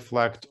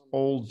reflect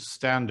old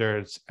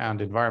standards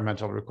and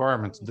environmental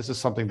requirements. This is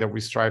something that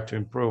we strive to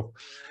improve.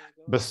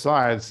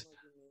 Besides,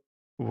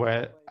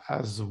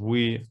 as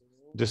we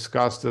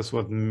discussed this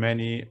with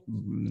many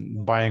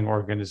buying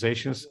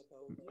organizations,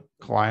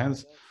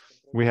 clients,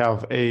 we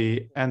have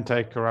an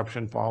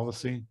anti-corruption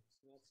policy.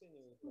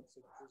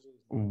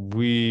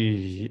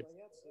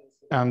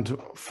 And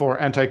for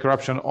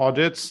anti-corruption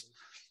audits,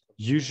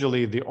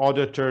 usually the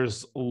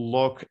auditors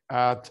look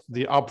at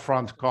the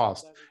upfront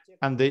cost,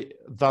 and they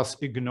thus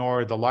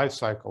ignore the life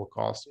cycle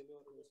cost.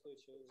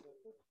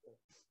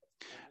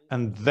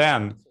 And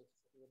then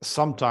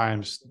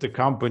sometimes the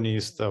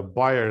companies, the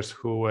buyers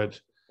who would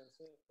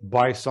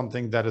buy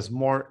something that is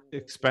more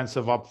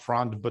expensive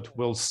upfront but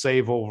will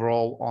save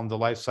overall on the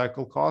life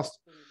cycle cost,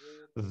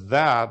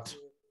 that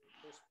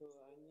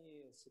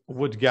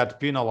would get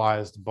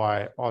penalized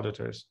by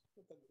auditors.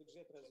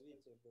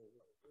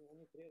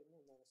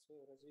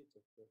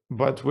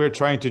 But we're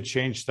trying to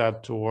change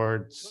that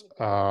towards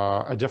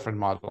a different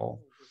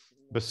model.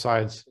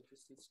 Besides,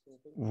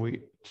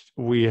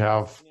 we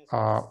have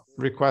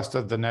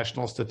requested the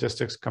National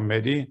Statistics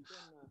Committee,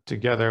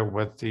 together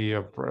with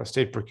the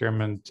State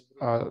Procurement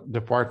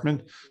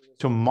Department,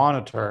 to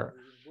monitor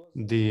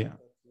the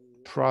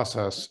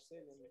processes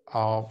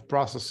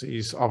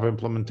of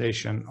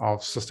implementation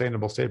of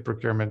sustainable state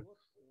procurement.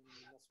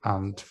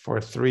 And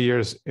for 3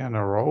 years in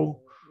a row,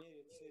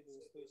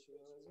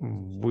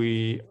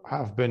 we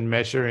have been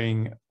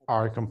measuring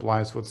our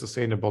compliance with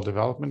sustainable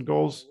development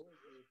goals,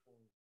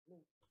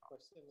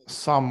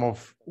 some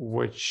of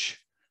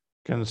which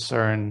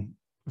concern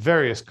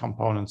various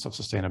components of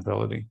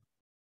sustainability.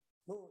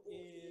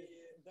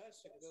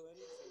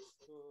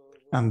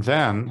 And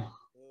then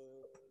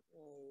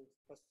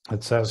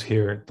it says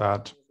here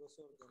that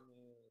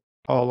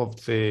all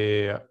of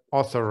the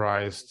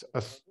authorized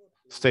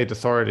state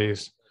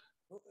authorities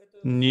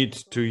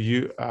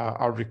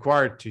are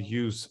required to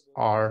use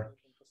our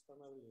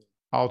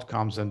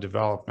outcomes and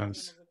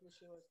developments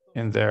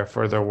in their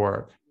further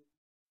work.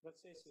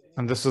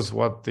 And this is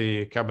what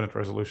the cabinet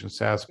resolution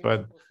says,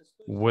 but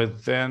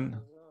within,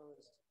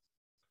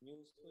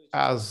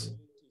 as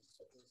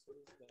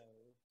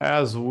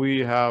we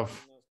have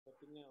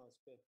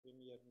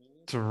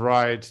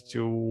tried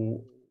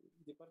to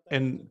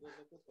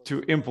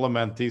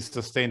implement these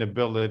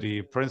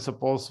sustainability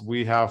principles,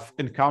 we have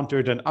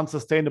encountered an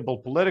unsustainable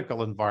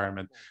political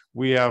environment.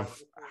 We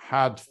have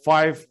had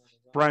 5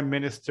 prime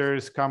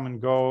ministers come and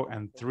go,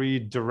 and 3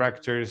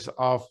 directors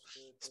of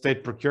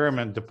State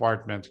Procurement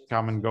Department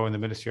come and go in the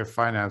Ministry of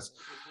Finance.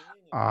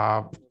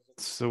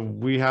 So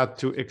we had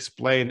to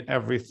explain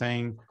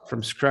everything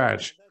from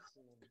scratch.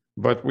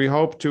 But we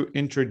hope to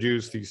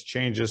introduce these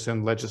changes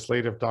in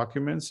legislative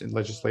documents, in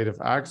legislative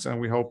acts,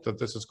 and we hope that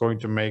this is going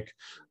to make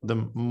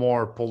them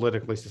more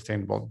politically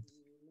sustainable.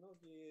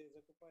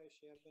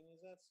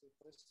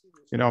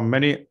 You know,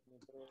 many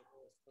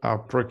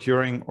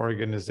procuring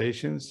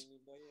organizations,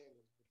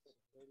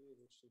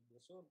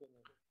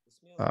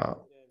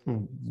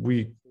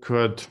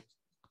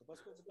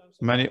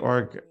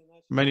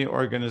 many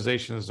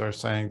organizations are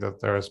saying that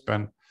there has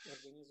been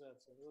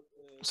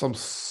some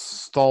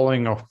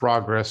stalling of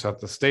progress at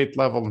the state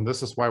level, and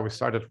this is why we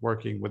started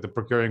working with the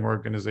procuring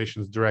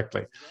organizations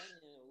directly.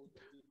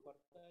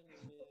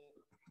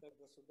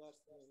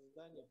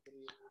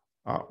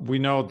 We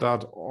know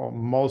that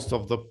most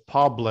of the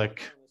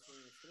public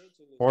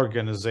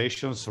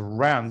organizations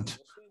rent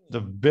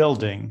the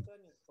building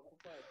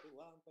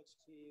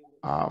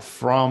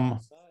from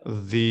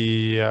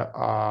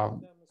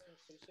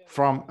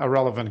a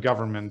relevant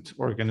government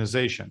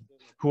organization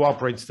who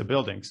operates the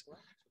buildings.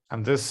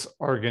 And this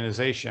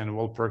organization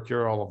will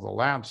procure all of the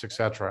lamps,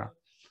 etc.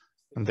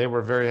 And they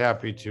were very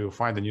happy to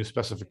find the new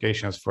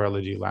specifications for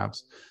LED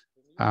lamps.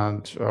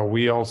 And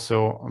we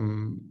also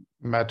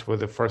met with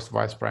the first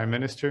Vice Prime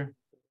Minister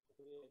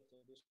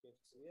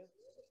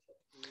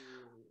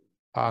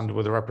and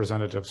with the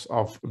representatives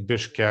of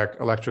Bishkek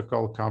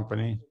Electrical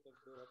Company.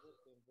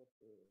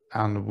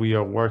 And we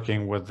are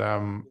working with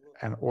them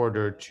in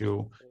order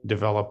to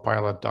develop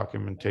pilot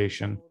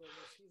documentation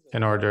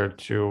in order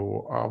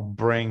to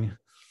bring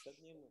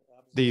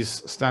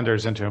these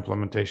standards into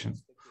implementation.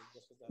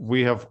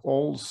 We have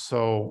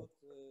also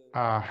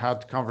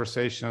had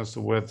conversations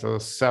with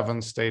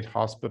 7 state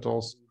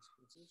hospitals.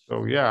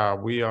 So yeah,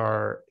 we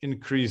are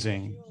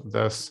increasing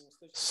this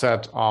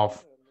set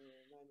of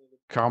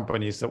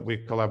companies that we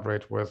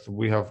collaborate with.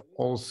 We have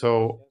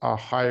also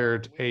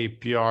hired a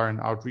PR and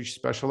outreach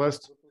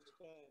specialist.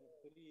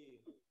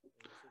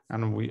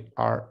 And we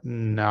are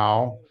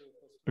now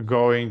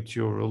going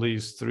to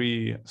release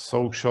 3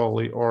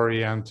 socially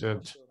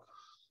oriented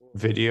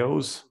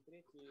videos.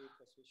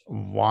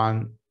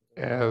 One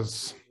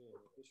is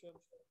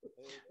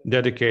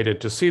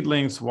dedicated to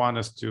seedlings, one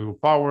is to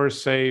power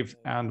save,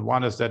 and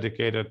one is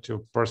dedicated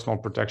to personal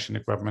protection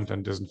equipment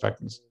and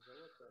disinfectants.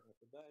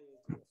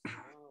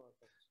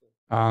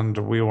 And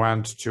we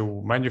went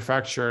to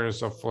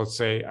manufacturers of, let's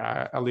say,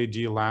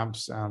 LED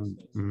lamps,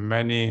 and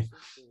many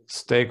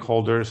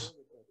stakeholders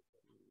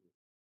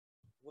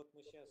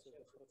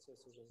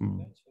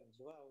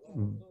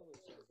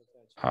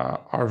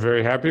are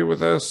very happy with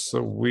this.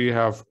 So we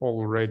have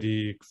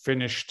already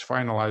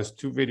finalized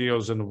 2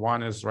 videos, and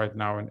one is right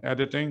now in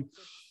editing.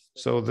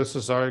 So this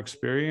is our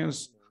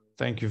experience.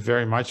 Thank you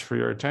very much for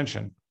your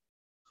attention.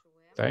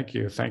 Thank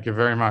you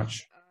very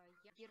much.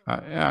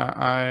 Yeah,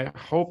 I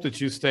hope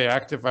that you stay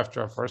active after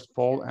our first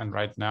poll, and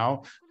right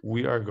now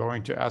we are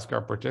going to ask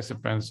our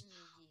participants,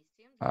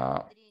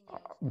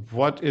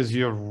 what is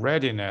your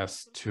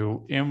readiness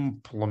to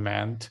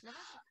implement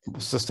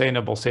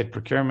sustainable state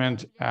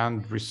procurement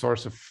and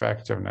resource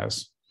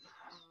effectiveness?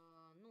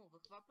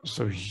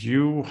 So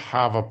you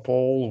have a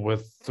poll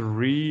with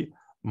 3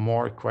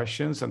 more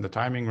questions, and the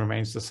timing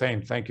remains the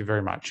same. Thank you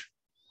very much.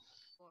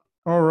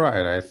 All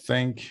right, I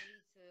think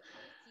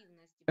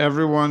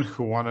everyone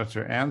who wanted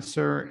to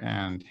answer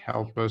and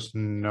help us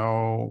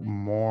know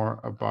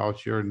more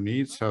about your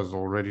needs has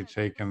already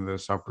taken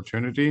this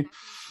opportunity.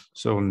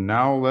 So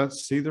now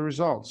let's see the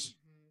results.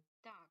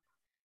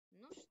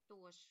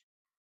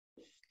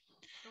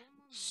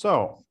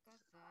 So,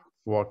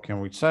 what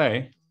can we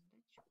say?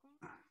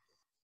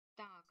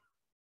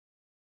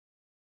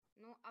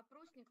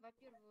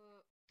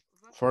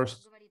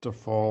 First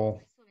of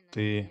all,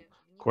 the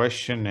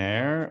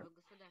questionnaire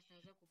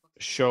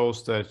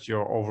shows that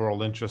you're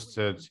overall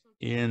interested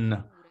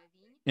in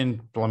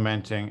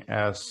implementing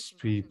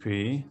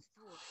SPP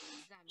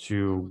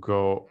to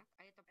go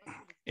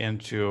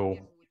into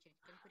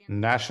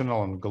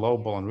national and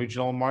global and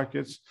regional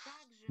markets.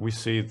 We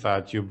see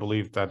that you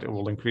believe that it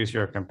will increase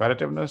your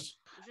competitiveness,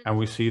 and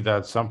we see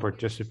that some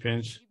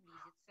participants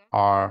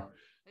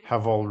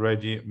have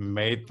already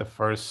made the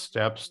first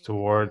steps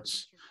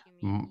towards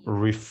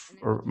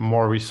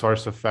more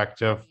resource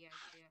effective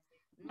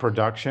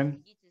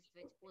production.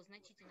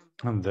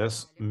 And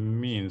this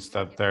means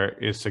that there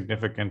is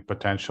significant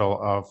potential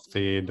of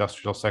the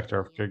industrial sector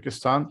of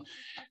Kyrgyzstan,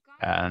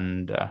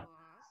 and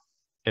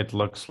it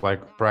looks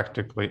like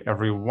practically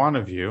every one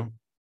of you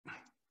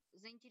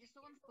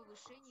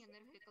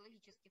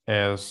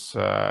is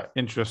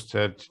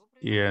interested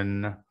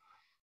in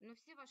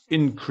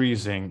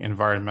increasing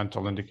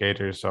environmental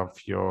indicators of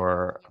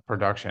your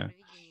production.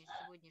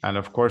 And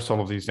of course,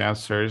 all of these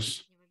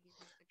answers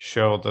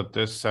show that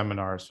this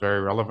seminar is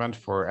very relevant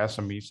for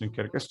SMEs in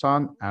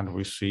Kyrgyzstan, and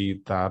we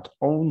see that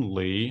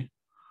only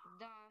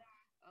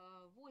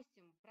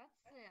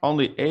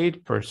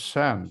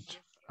 8%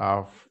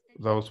 of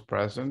those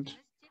present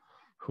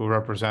who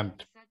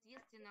represent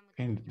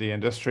in the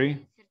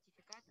industry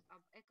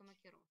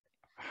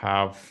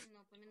have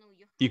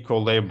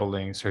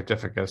eco-labeling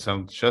certificates.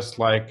 And just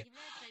like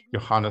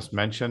Johannes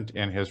mentioned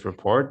in his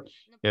report,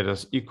 it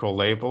is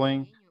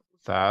eco-labeling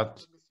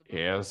that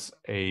is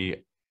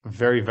a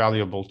very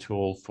valuable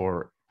tool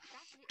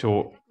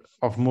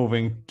of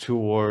moving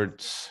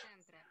towards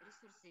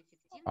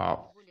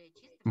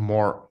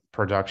more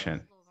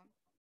production.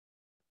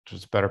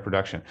 better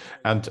production.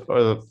 And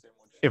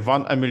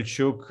Ivan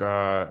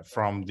Amilchuk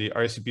from the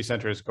RCP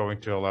Center is going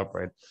to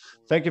elaborate.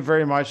 Thank you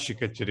very much,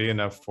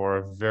 Ekaterina, for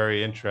a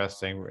very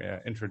interesting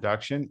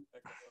introduction.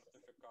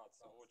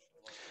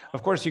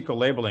 Of course,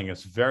 eco-labeling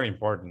is very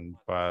important,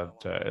 but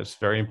it's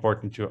very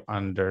important to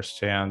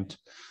understand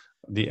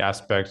the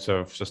aspects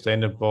of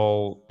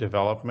sustainable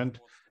development,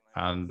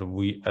 and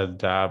we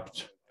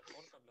adapt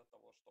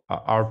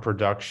our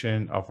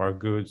production of our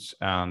goods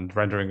and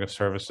rendering of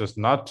services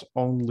not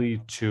only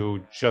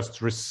to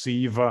just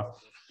receive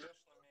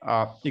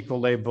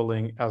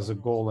eco-labeling as a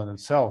goal in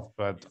itself,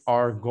 but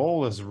our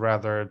goal is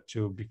rather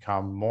to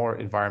become more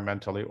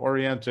environmentally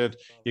oriented,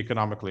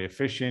 economically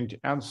efficient,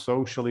 and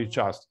socially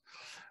just.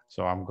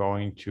 So I'm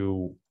going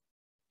to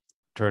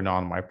turn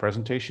on my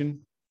presentation,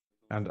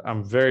 and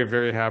I'm very,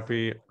 very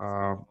happy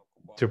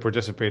to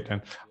participate.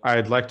 And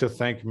I'd like to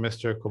thank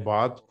Mr.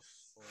 Kubat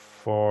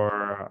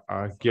for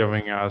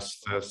giving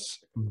us this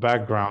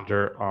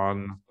backgrounder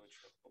on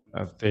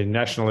the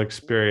national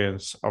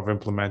experience of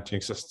implementing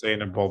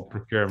sustainable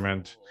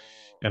procurement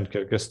in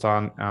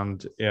Kyrgyzstan.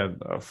 And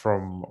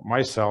from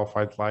myself,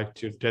 I'd like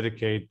to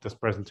dedicate this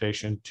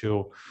presentation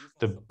to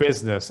the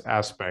business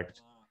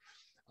aspect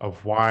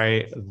of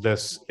why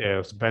this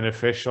is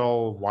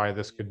beneficial, why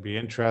this could be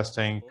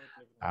interesting,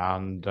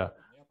 and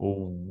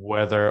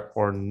whether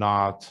or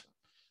not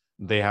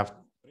they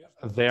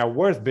are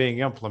worth being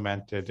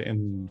implemented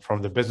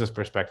from the business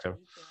perspective.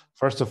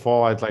 First of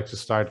all, I'd like to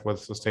start with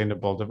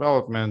sustainable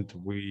development.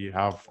 We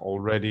have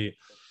already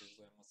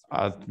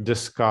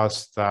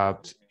discussed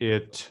that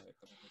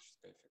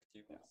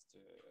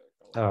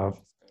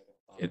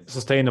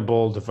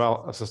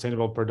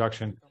sustainable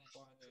production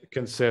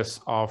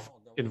consists of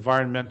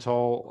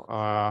environmental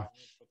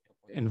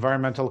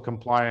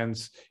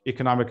compliance,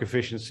 economic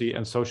efficiency,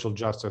 and social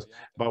justice.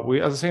 But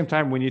at the same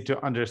time, we need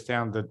to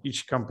understand that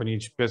each company,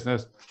 each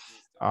business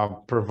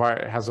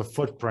has a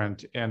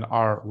footprint in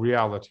our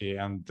reality,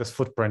 and this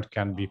footprint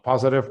can be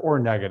positive or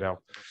negative.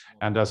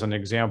 And as an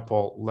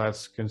example,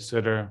 let's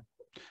consider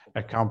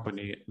a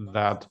company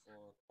that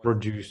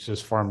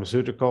produces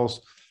pharmaceuticals.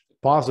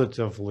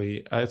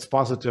 Positively, its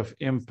positive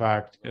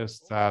impact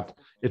is that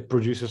it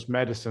produces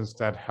medicines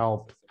that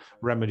help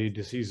remedy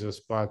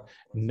diseases, but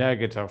the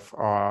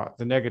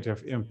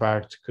negative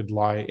impact could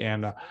lie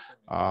in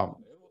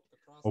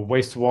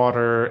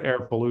wastewater, air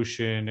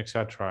pollution,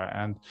 etc.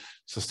 And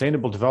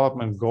sustainable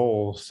development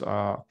goals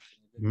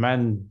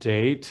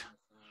mandate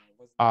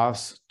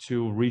us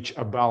to reach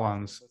a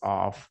balance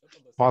of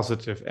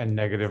positive and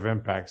negative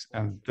impacts.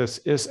 And this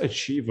is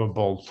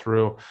achievable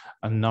through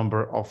a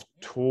number of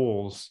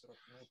tools,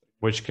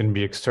 which can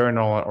be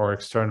external or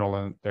external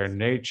in their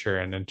nature.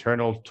 And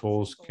internal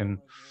tools can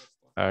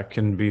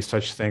be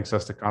such things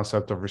as the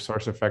concept of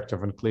resource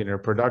effective and cleaner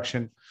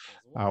production,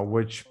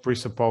 which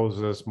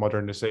presupposes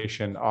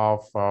modernization of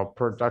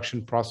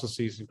production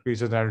processes,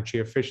 increases energy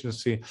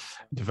efficiency,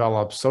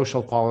 develops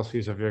social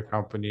policies of your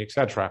company,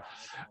 etc.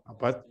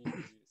 But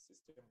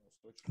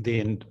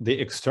the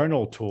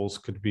external tools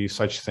could be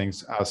such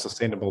things as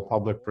sustainable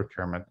public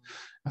procurement.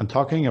 And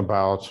talking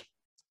about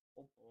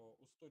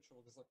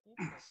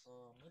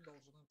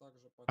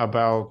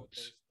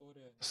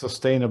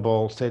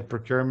sustainable state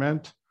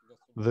procurement,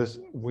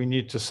 we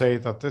need to say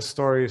that this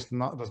story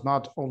does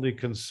not only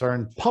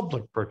concern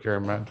public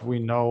procurement. We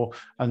know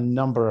a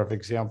number of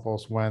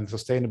examples when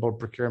sustainable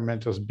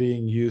procurement is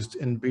being used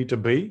in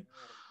B2B.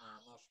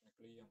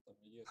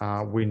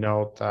 We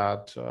know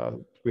that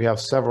we have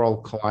several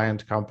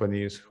client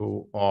companies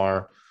who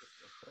are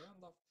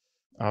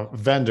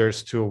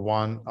vendors to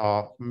one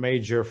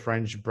major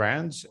French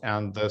brands,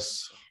 and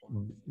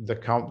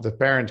the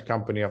parent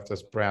company of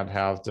this brand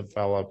have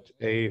developed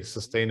a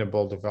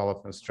sustainable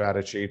development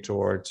strategy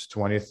towards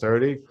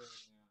 2030,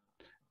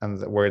 and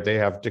where they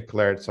have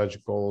declared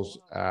such goals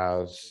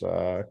as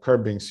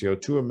curbing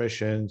CO2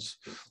 emissions,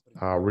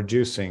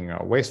 reducing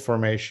waste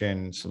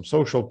formation, some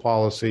social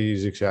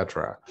policies,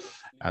 etc.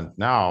 And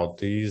now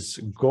these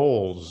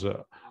goals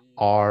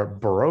are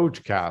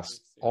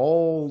broadcast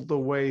all the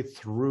way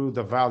through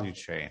the value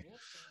chain,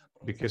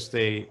 because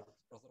they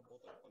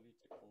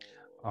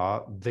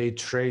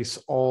trace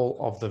all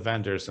of the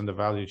vendors in the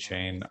value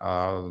chain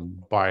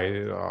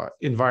by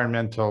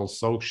environmental,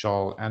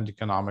 social, and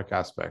economic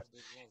aspects,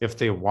 if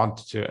they want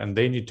to, and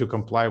they need to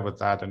comply with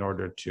that in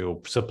order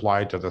to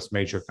supply to this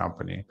major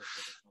company.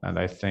 And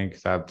I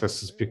think that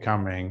this is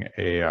becoming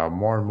a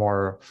more and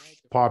more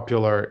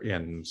popular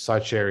in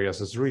such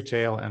areas as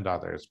retail and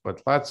others.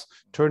 But let's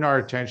turn our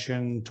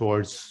attention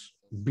towards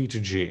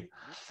B2G.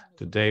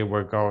 Today,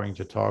 we're going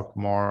to talk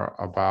more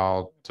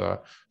about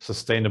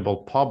sustainable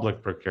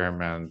public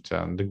procurement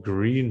and the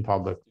green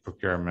public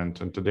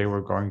procurement. And today,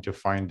 we're going to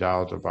find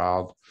out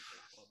about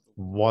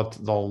what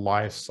the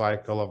life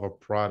cycle of a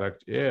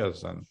product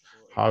is and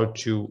how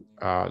to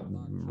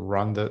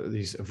run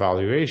these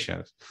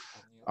evaluations.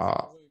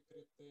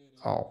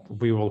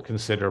 We will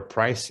consider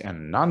price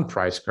and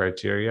non-price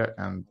criteria,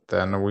 and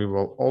then we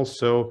will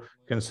also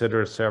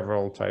consider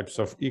several types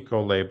of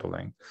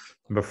eco-labeling.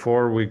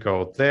 Before we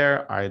go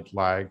there, I'd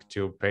like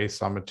to pay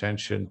some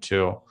attention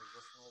to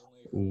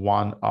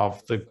one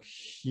of the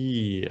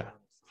key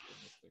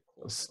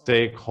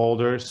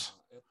stakeholders,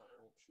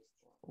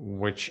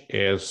 which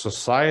is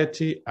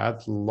society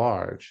at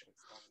large.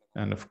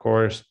 And of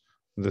course,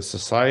 the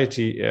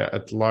society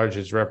at large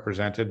is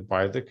represented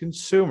by the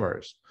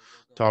consumers.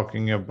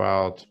 Talking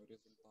about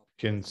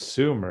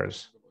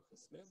consumers,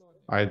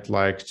 I'd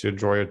like to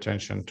draw your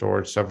attention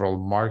towards several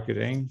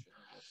marketing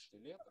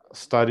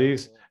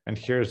studies. And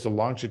here's the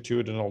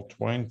longitudinal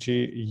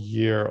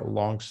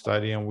 20-year-long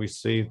study, and we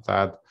see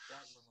that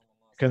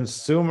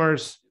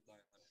consumers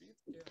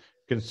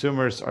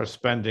are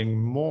spending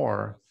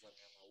more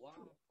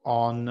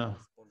on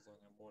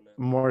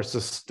more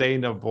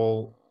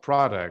sustainable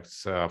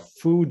products.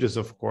 Food is,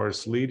 of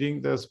course,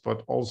 leading this,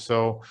 but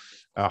also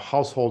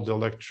household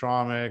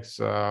electronics,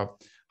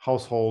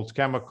 household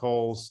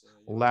chemicals,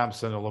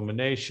 lamps and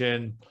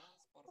illumination,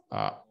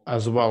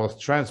 as well as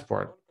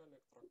transport.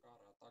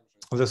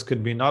 This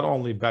could be not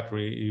only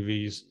battery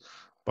EVs,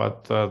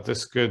 but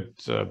this could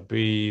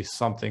be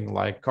something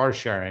like car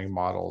sharing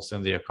models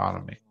in the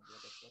economy.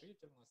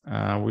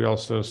 We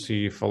also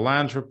see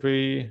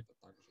philanthropy,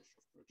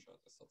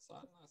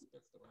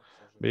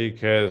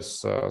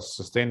 because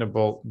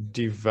sustainable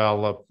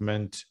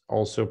development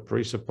also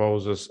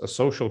presupposes a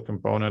social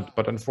component,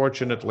 but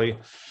unfortunately,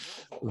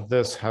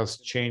 this has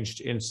changed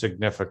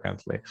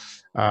insignificantly.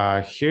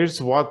 Here's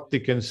what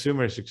the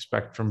consumers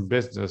expect from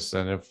business,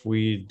 and if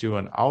we do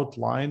an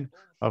outline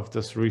of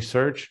this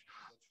research,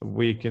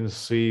 we can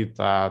see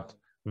that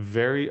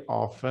very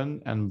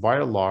often and by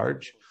and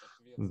large,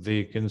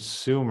 the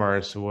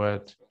consumers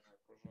would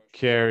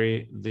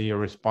carry the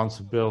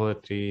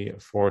responsibility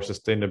for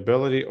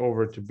sustainability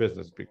over to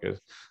business,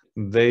 because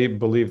they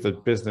believe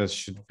that business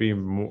should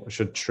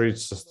treat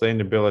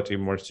sustainability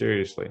more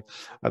seriously.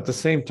 At the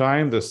same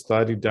time, the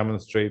study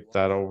demonstrates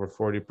that over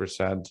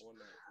 40%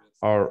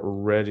 are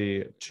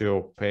ready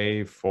to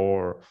pay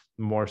for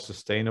more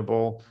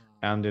sustainable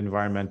and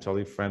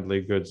environmentally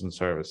friendly goods and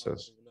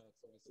services.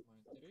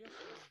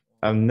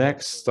 And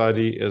next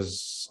study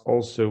is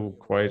also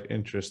quite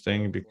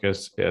interesting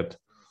because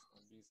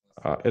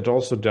it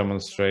also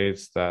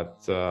demonstrates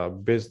that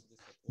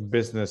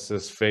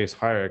businesses face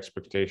higher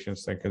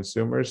expectations than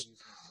consumers.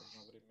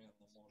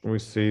 We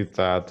see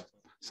that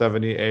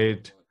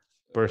 78%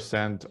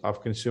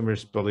 of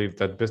consumers believe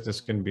that business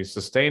can be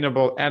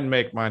sustainable and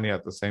make money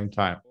at the same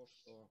time.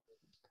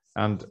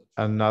 And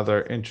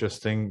another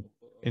interesting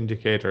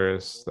indicator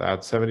is that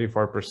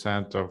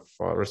 74% of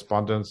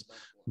respondents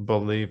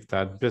believe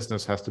that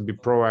business has to be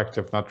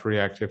proactive, not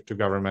reactive to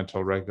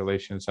governmental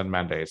regulations and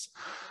mandates.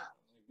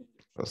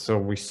 So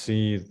we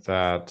see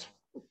that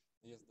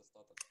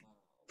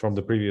from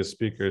the previous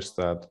speakers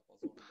that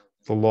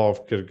the law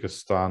of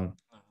Kyrgyzstan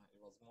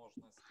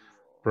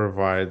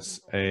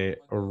provides a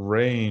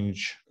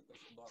range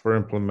for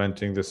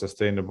implementing the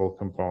sustainable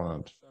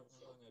component.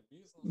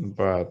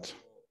 But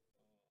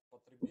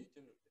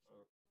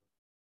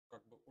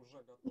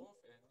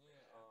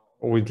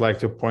we'd like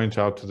to point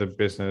out to the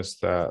business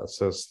that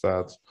says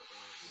that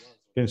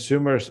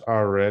consumers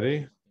are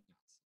ready,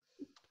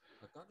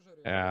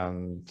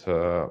 and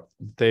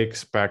they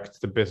expect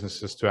the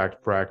businesses to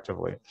act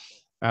proactively.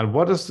 And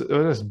what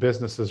is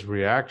businesses'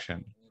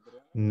 reaction?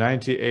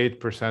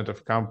 98%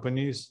 of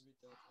companies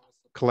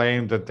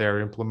claim that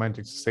they're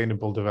implementing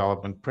sustainable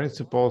development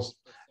principles.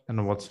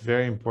 And what's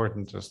very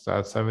important is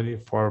that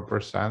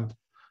 74%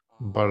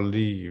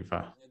 believe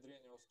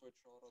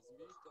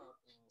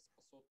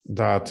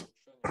that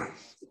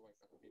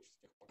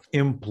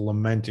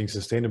implementing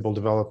sustainable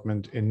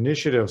development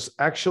initiatives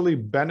actually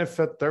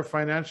benefit their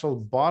financial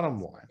bottom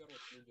line.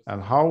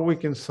 And how we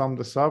can sum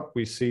this up,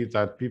 we see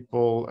that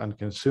people and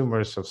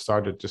consumers have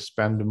started to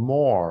spend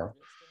more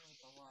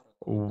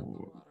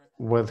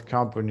with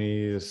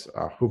companies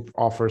who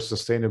offer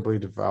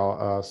sustainably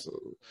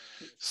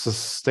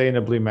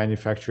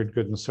manufactured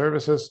goods and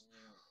services.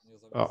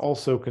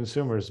 Also,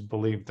 consumers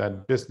believe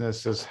that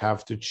businesses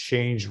have to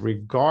change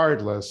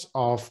regardless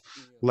of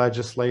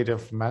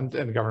legislative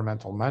and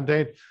governmental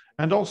mandate.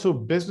 And also,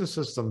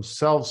 businesses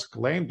themselves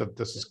claim that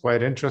this is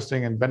quite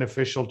interesting and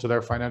beneficial to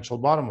their financial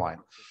bottom line.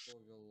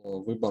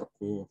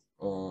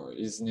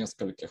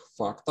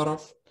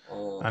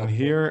 And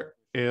here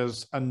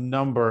is a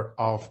number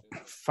of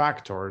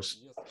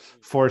factors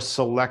for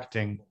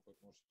selecting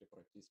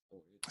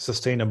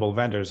sustainable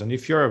vendors. And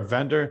if you're a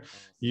vendor,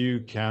 you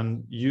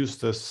can use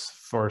this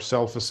for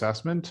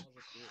self-assessment.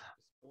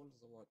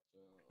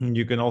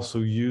 You can also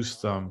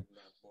use them.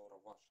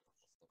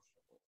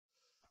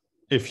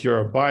 If you're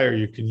a buyer,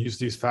 you can use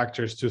these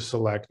factors to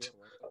select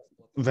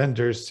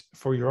vendors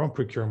for your own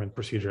procurement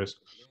procedures.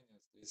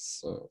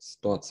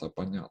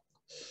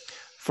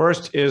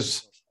 First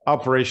is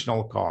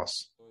operational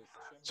costs.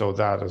 So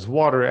that is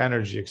water,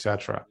 energy,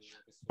 etc.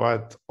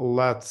 But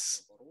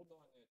let's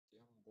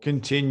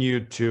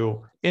continue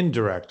to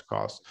indirect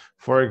costs.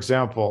 For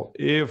example,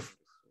 if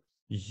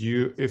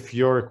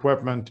your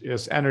equipment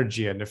is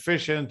energy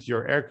inefficient,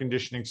 your air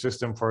conditioning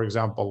system, for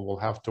example, will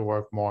have to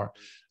work more.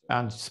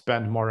 and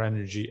spend more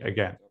energy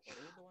again.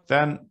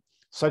 Then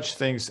such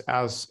things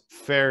as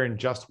fair and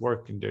just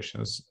work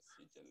conditions.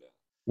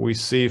 We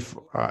see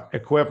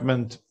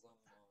equipment,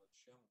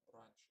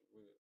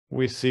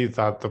 we see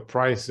that the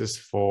prices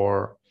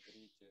for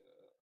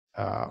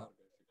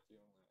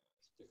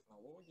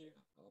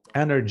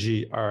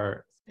energy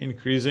are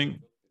increasing.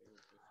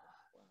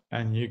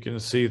 And you can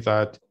see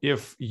that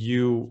if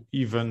you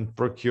even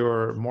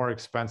procure more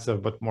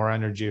expensive but more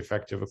energy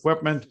effective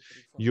equipment,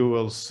 you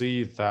will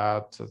see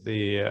that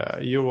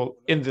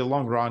in the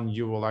long run,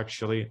 you will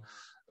actually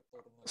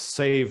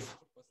save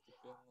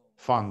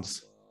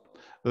funds.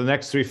 The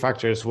next three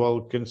factors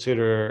will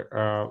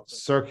consider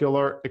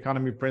circular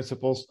economy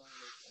principles,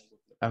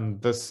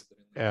 and this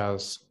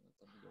is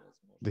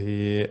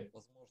the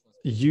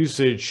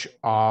usage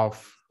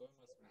of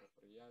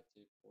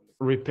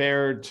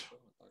repaired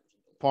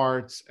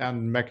parts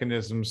and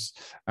mechanisms,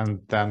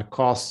 and then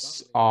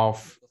costs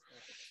of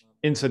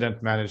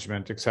incident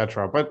management,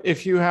 etc. But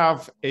if you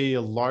have a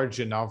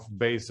large enough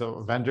base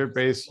of vendor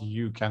base,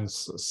 you can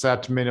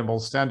set minimal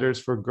standards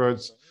for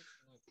goods.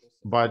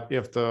 But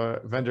if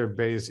the vendor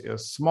base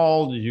is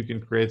small, you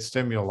can create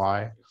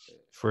stimuli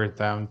for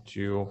them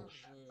to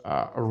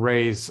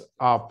rise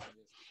up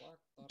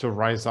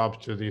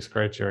to these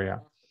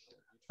criteria.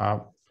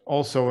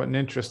 Also, an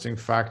interesting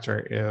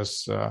factor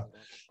is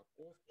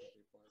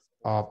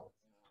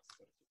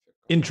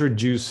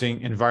introducing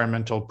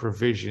environmental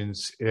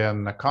provisions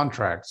in the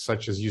contracts,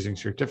 such as using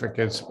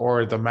certificates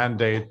or the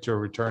mandate to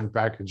return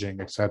packaging,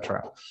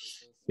 etc.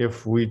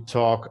 If we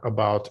talk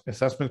about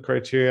assessment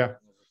criteria,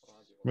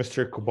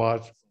 Mr.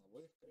 Kubat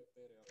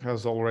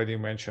has already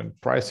mentioned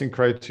pricing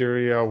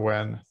criteria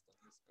when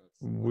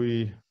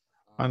we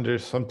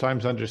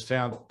sometimes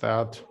understand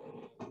that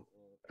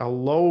a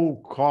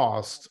low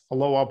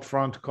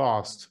upfront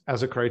cost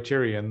as a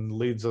criterion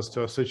leads us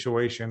to a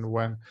situation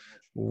when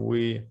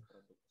we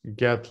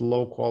get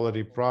low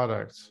quality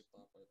products.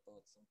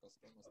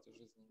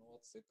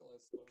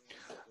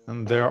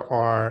 And there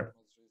are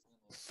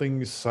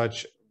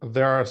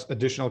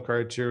additional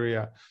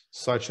criteria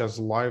such as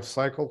life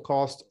cycle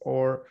cost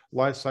or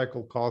life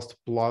cycle cost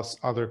plus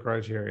other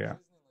criteria.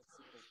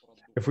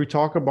 If we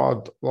talk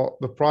about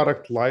the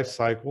product life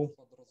cycle,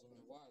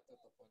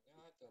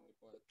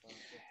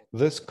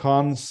 this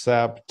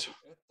concept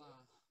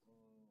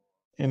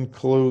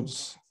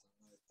includes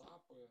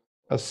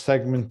a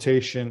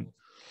segmentation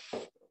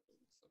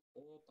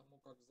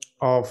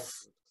of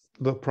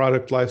the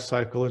product life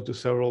cycle into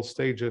several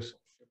stages,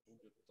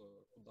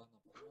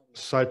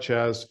 such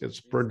as its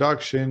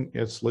production,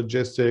 its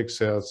logistics,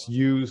 its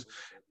use,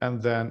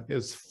 and then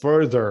its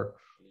further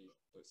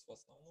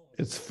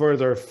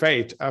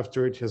fate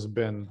after its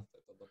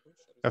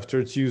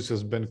use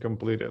has been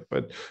completed.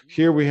 But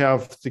here we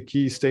have the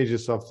key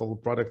stages of the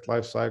product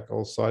life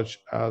cycle, such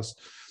as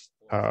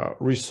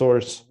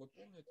resource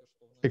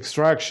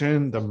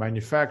extraction, the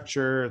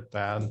manufacture,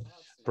 then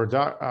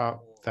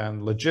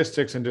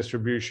logistics and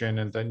distribution,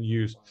 and then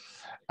use.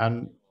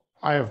 And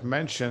I have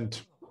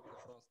mentioned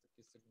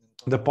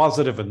the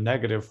positive and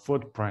negative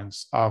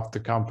footprints of the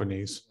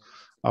company's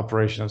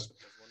operations.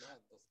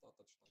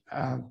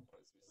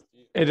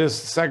 It is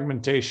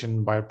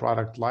segmentation by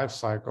product life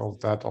cycle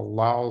that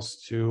allows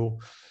to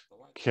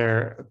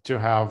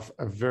have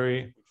a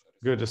very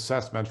good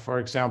assessment. For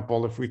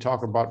example, if we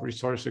talk about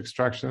resource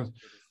extraction,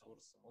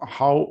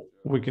 how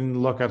we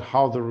can look at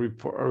how the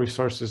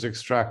resources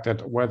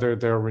extracted, whether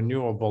they're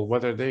renewable,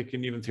 whether they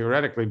can even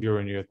theoretically be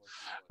renewed.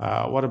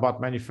 What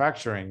about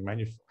manufacturing?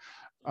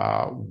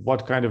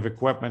 What kind of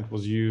equipment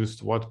was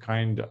used? What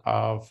kind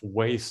of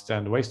waste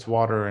and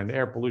wastewater and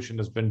air pollution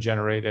has been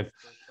generated?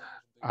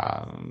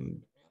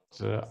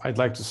 I'd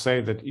like to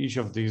say that each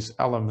of these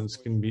elements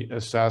can be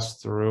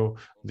assessed through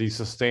the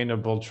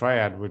sustainable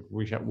triad,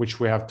 which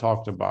we have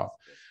talked about,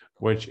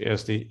 which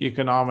is the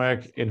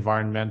economic,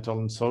 environmental,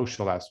 and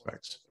social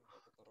aspects.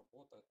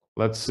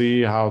 Let's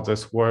see how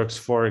this works,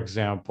 for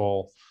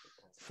example,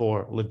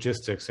 for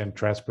logistics and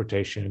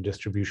transportation and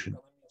distribution.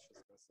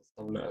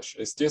 The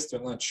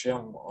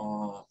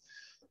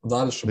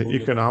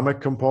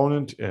economic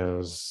component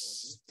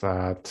is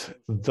that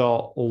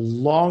the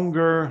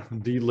longer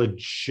the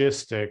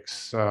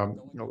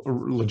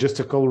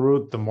logistical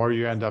route, the more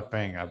you end up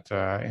paying at.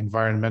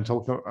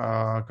 Environmental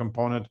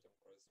component,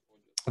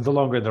 the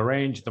longer the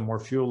range, the more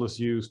fuel is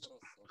used,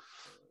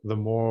 the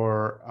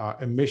more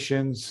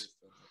emissions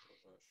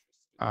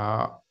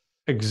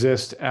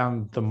exist,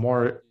 and the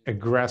more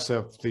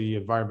aggressive the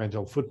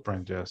environmental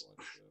footprint is.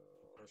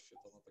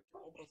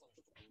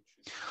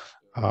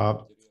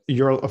 Of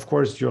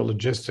course, your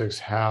logistics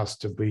has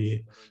to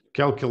be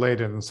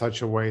calculated in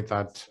such a way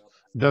that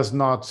does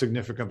not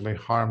significantly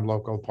harm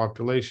local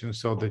population,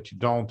 so that you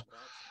don't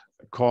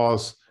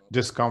cause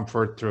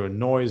discomfort through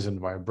noise and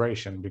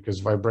vibration, because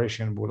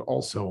vibration would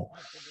also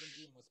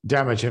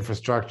damage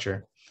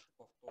infrastructure.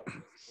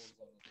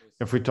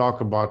 If we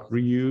talk about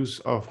reuse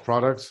of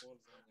products,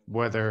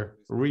 whether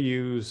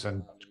reuse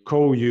and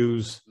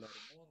co-use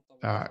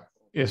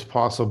is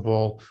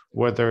possible,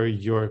 whether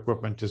your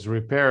equipment is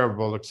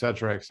repairable,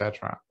 etc.,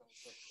 etc.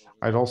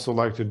 I'd also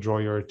like to draw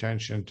your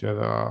attention to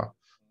the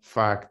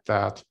fact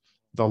that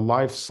the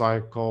life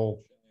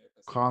cycle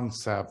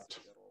concept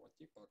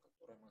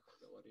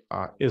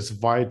is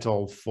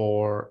vital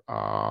for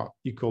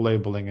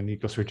eco-labeling and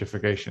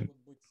eco-certification.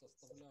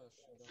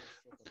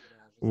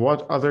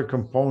 What other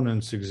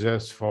components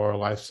exist for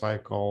life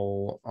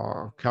cycle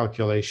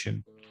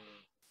calculation?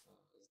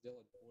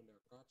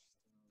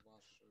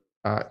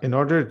 In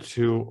order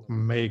to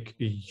make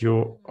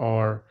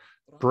your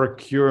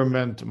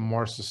procurement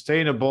more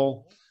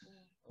sustainable,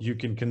 you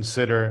can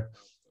consider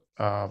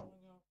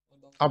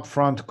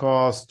upfront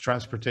costs,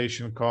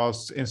 transportation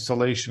costs,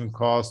 installation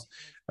costs,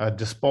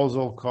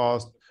 disposal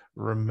cost,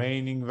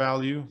 remaining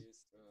value,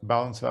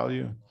 balance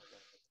value,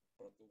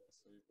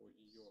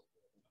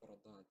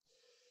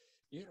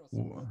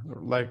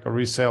 like a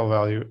resale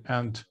value,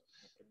 and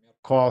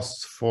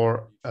costs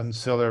for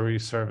ancillary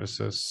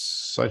services,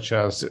 such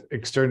as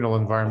external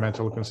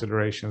environmental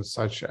considerations,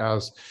 such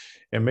as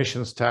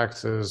emissions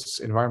taxes,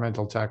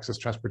 environmental taxes,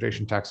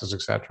 transportation taxes,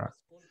 etc.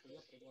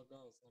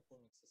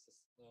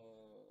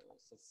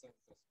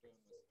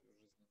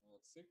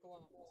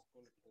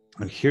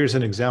 And here's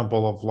an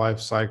example of life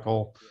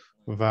cycle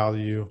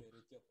value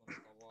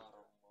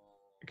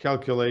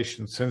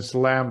calculation. Since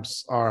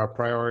lamps are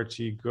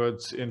priority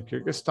goods in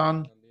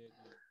Kyrgyzstan,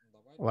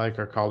 like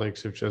our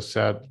colleagues have just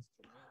said,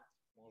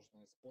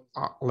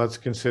 let's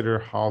consider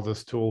how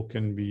this tool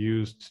can be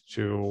used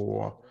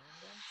to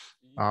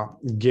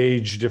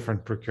gauge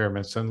different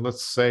procurements. And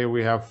let's say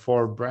we have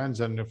 4 brands,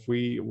 and if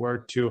we were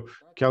to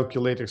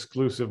calculate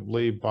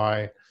exclusively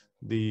by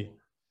the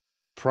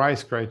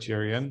price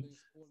criterion,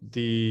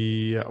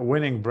 the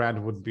winning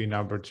brand would be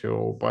number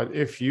 2. But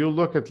if you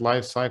look at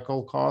life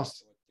cycle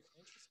cost,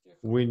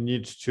 we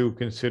need to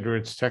consider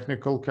its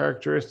technical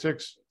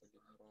characteristics,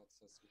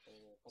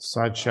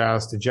 such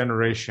as the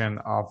generation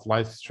of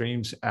light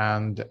streams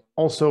and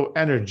also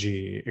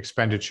energy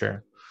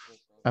expenditure.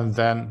 And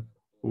then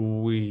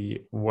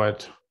we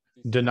would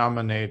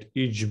denominate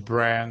each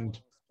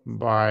brand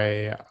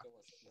by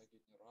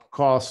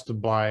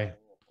cost by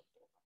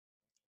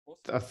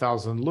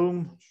 1,000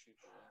 loom,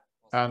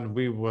 and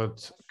we would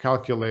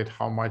calculate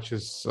how much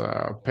is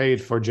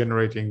paid for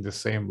generating the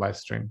same light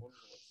stream.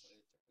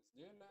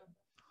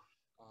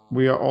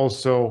 We are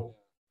also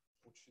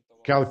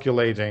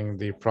calculating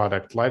the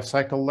product life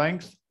cycle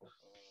length.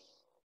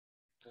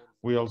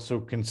 We also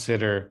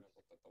consider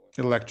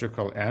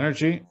electrical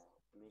energy,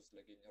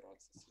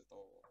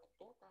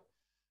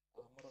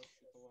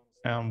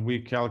 and we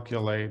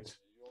calculate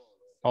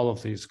all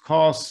of these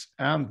costs,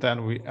 and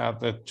then we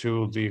add it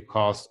to the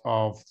cost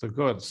of the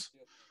goods.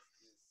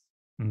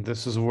 And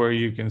this is where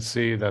you can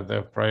see that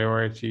the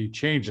priority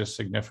changes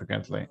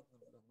significantly.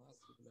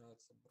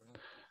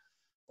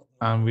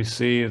 And we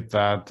see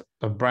that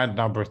the brand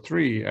number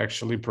 3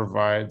 actually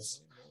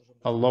provides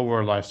a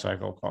lower life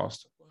cycle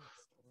cost.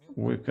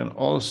 We can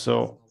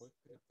also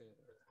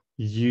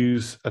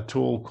use a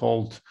tool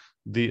called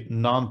the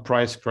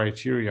non-price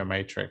criteria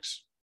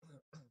matrix.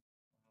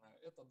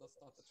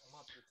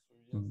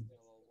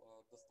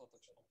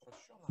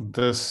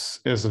 This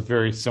is a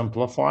very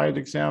simplified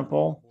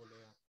example.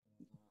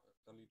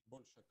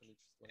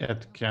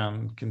 It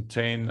can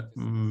contain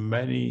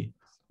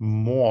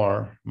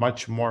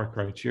much more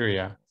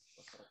criteria.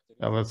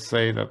 Let's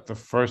say that the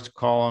first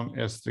column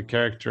is the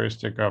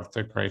characteristic of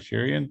the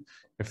criterion,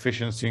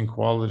 efficiency and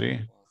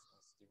quality.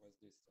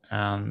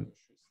 And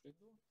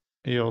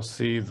you'll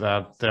see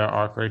that there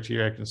are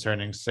criteria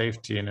concerning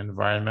safety and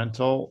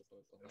environmental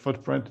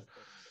footprint.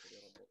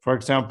 For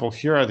example,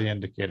 here are the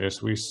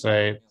indicators. We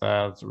say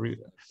that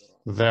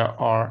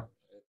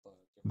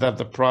that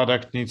the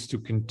product needs to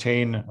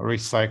contain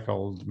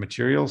recycled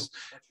materials,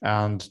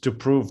 and to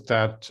prove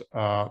that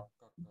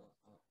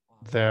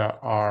there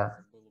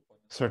are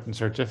certain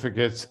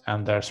certificates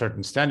and there are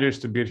certain standards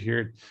to be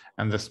adhered.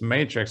 And this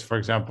matrix, for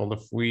example,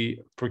 if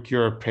we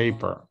procure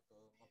paper,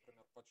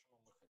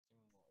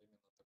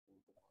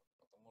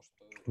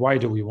 why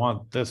do we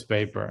want this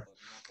paper?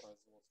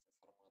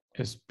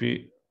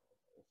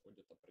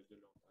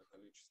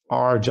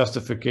 Our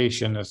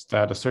justification is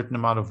that a certain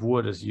amount of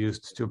wood is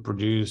used to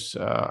produce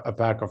a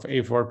pack of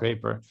A4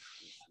 paper,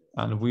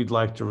 and we'd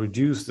like to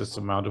reduce this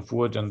amount of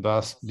wood and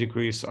thus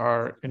decrease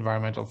our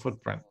environmental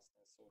footprint.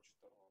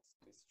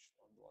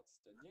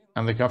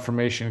 And the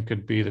confirmation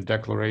could be a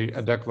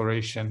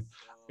declaration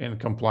in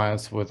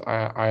compliance with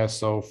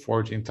ISO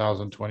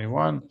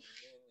 14021.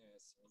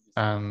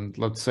 And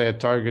let's say a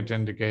target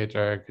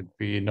indicator could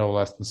be no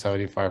less than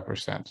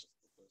 75%.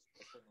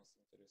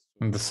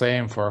 And the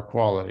same for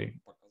quality.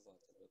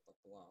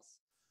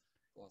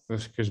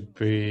 This could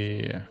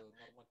be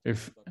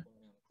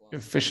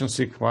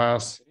efficiency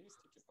class.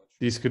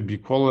 These could be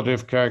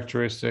qualitative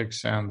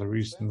characteristics, and the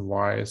reason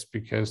why is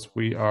because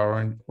we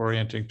are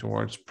orienting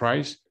towards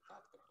price.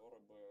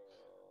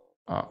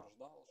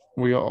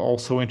 We are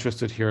also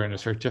interested here in a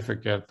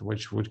certificate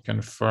which would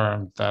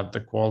confirm that the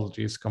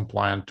quality is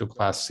compliant to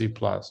class C+.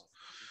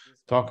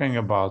 Talking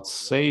about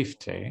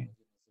safety,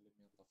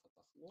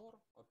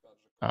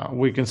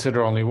 we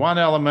consider only one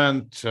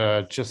element,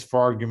 just for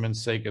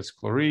argument's sake, it's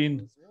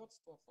chlorine.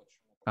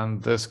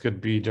 And this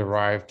could be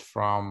derived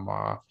from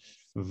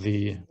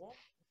the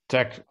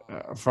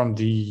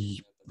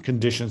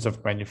conditions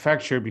of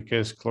manufacture,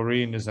 because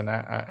chlorine is an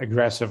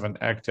aggressive and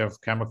active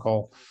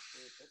chemical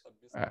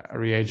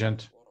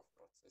reagent.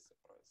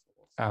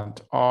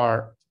 And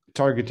our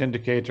target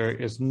indicator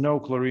is no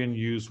chlorine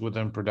used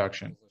within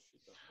production.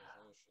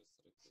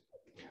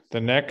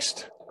 The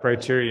next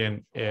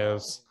criterion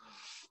is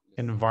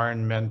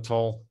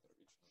environmental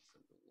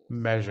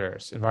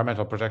measures,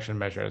 environmental protection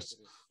measures,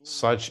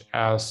 such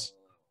as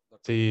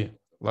the,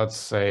 let's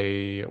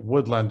say,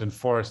 woodland and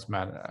forest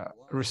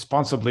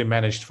responsibly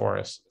managed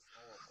forests.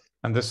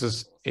 And this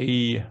is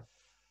the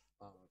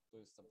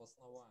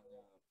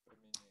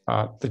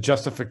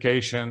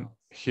justification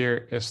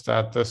here is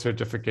that the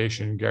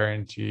certification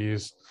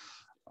guarantees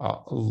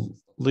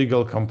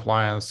legal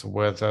compliance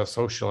with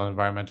social and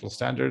environmental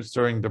standards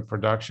during the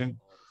production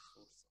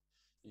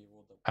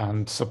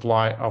and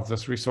supply of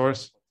this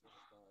resource.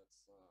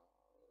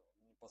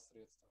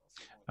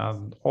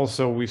 And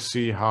also we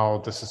see how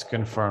this is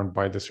confirmed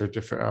by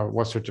the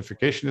what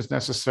certification is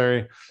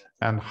necessary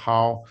and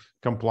how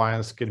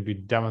compliance can be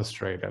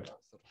demonstrated.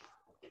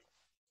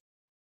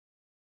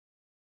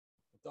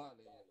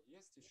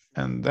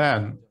 And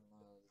then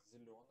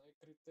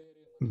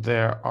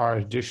there are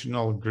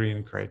additional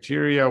green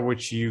criteria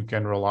which you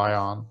can rely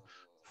on.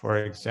 For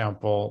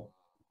example,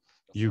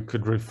 you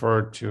could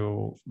refer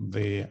to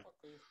the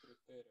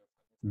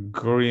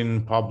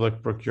Green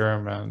Public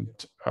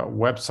Procurement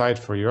website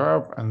for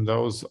Europe, and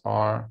those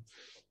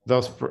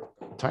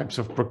types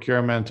of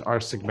procurement are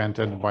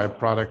segmented by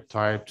product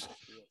types,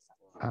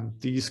 and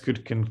these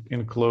could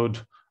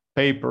include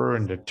paper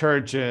and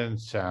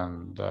detergents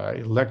and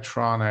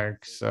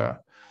electronics,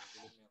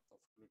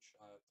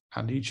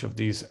 and each of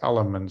these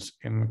elements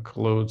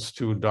includes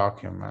two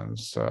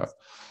documents.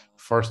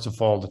 First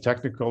of all, the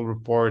technical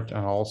report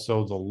and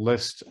also the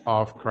list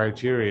of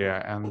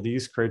criteria. And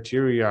these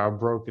criteria are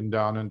broken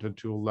down into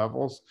two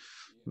levels,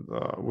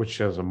 which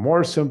is a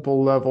more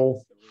simple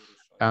level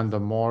and a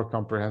more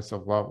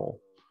comprehensive level.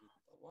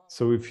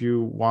 So if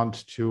you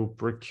want to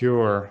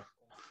procure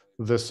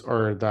this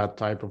or that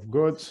type of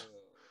goods,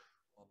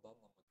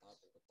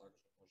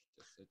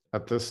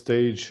 at this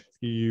stage,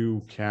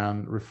 you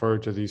can refer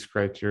to these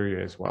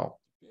criteria as well.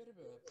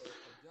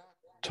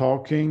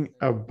 Talking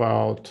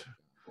about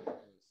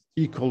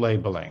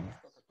eco-labeling.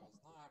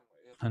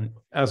 And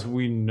as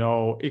we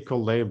know,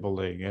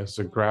 eco-labeling is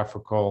a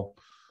graphical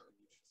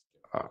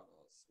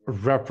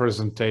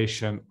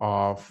representation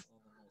of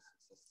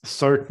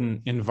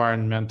certain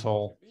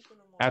environmental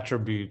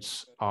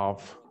attributes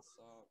of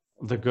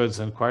the goods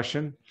in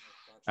question.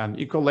 And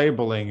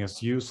eco-labeling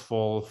is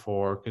useful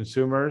for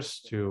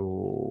consumers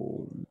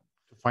to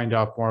find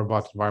out more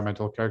about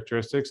environmental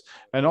characteristics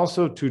and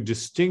also to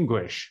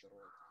distinguish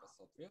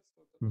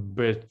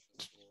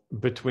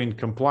between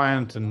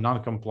compliant and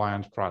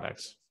non-compliant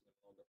products.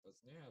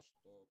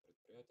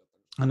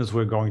 And as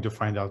we're going to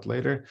find out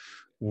later,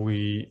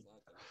 we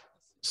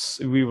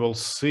will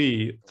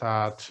see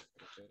that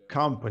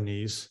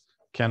companies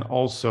can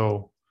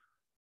also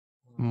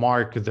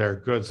mark their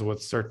goods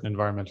with certain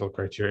environmental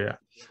criteria.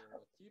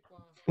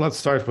 Let's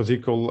start with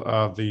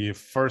the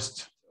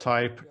first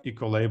type,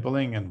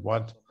 eco-labeling, and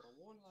what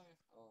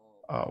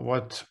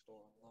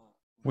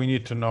we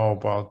need to know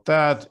about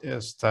that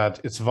is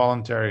that it's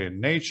voluntary in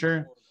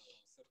nature.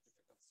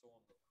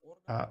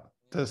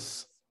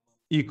 This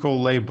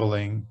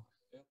eco-labeling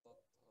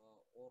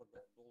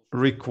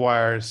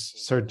requires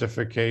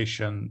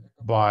certification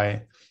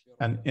by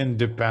an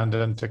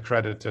independent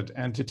accredited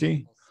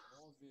entity.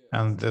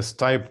 And this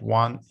type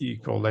 1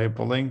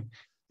 eco-labeling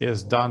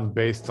is done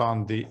based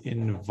on the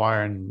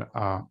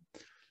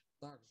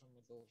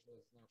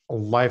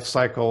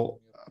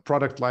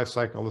product life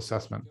cycle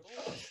assessment.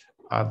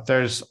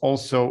 There's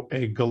also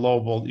a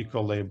global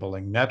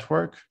eco-labeling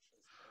network,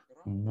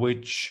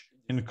 which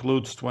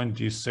includes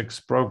 26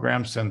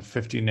 programs in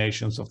 50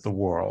 nations of the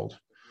world.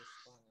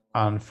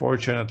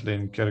 Unfortunately,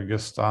 in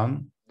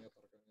Kyrgyzstan,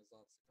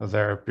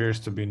 there appears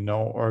to be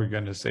no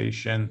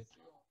organization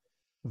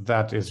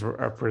that is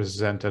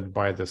represented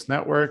by this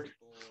network.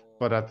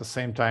 But at the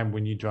same time,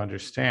 we need to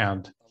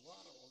understand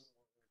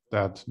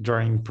that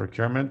during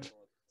procurement,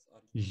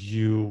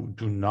 you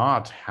do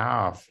not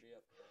have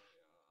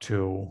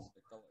to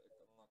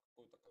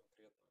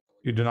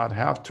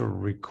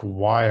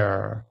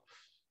require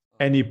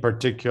any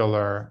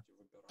particular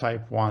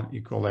type 1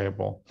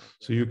 eco-label.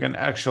 So you can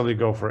actually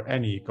go for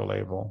any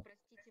eco-label.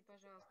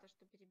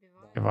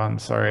 Ivan,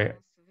 sorry.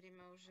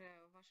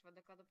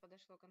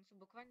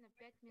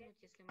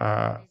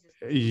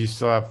 You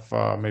still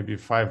have maybe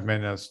 5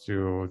 minutes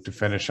to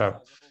finish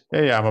up.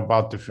 Yeah, I'm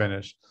about to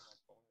finish.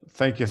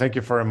 Thank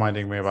you for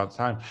reminding me about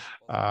time.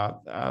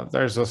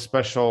 There's a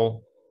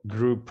special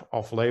group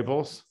of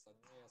labels.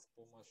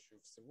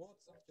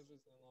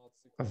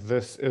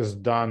 this is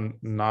done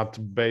not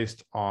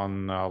based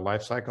on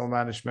life cycle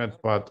management,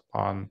 but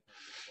on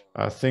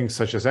things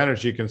such as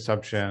energy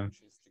consumption,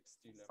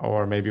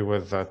 or maybe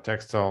with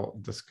textile,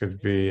 this could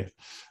be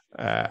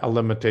a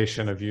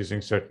limitation of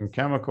using certain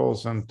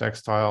chemicals in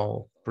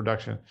textile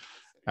production.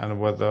 And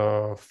with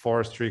the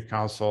Forestry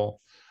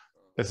Council,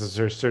 this is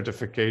a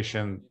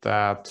certification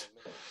that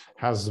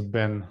has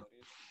been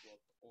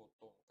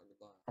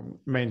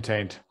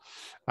maintained.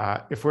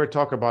 If we're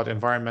talking about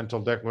environmental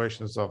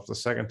declarations of the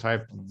second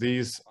type,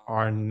 these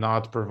are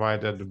not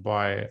provided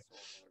by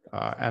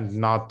and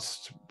not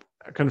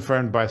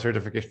confirmed by a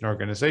certification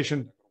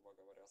organization.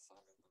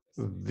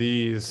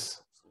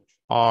 These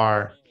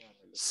are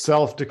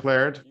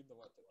self-declared,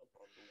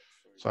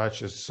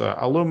 such as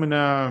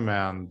aluminum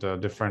and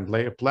different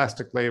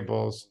plastic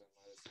labels.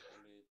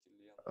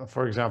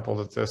 For example,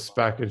 that this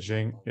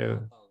packaging is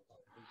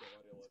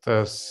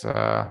this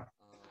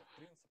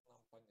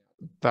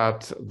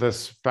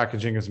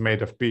packaging is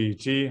made of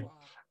PET,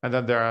 and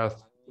then there are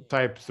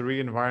type 3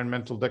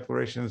 environmental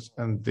declarations,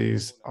 and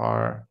there's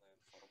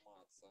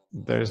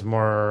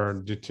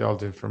more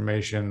detailed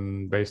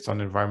information based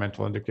on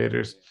environmental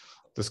indicators.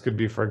 This could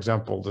be, for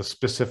example, the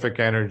specific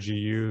energy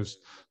used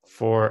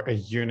for a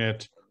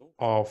unit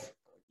of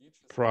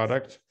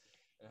product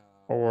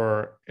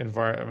or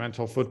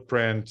environmental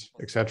footprint,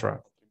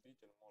 etc.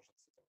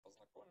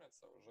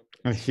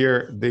 And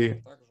here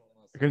the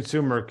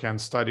consumer can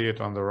study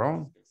it on their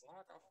own.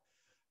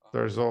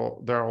 There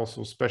are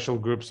also special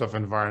groups of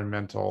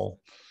environmental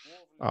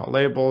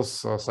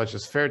labels, such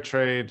as fair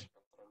trade,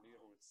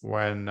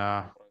 when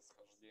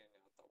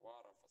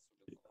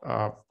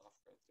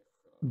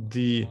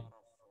the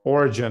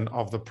origin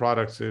of the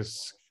products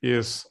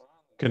is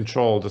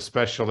controlled,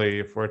 especially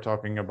if we're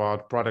talking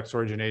about products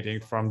originating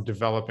from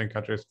developing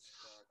countries,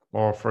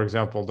 or, for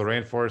example, the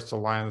Rainforest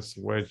Alliance,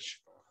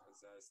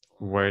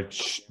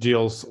 which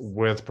deals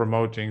with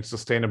promoting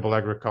sustainable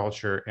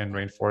agriculture in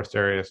rainforest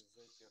areas.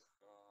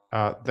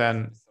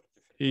 Then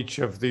each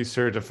of these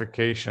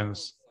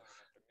certifications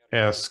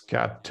is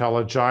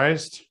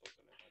catalogized.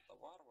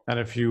 And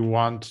if you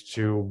want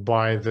to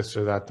buy this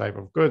or that type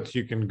of goods,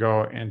 you can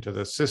go into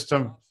the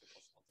system,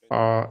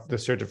 the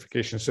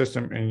certification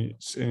system, and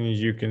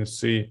you can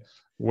see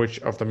which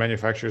of the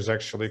manufacturers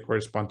actually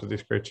correspond to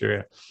these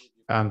criteria.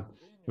 And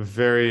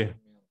very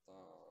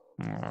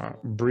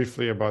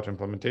briefly about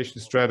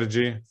implementation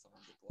strategy,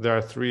 there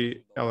are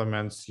 3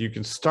 elements. You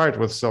can start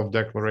with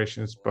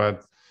self-declarations,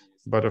 but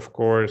of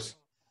course,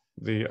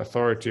 the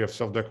authority of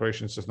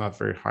self-declarations is not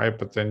very high,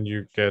 but then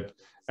you get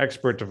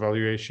expert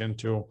evaluation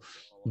to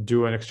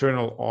do an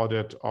external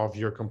audit of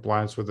your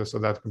compliance with this or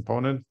that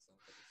component.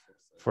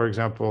 For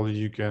example,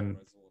 you can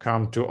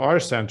come to our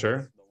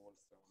center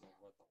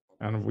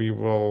and we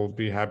will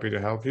be happy to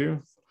help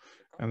you.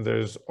 And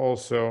there's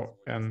also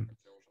an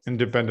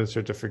independent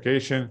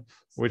certification,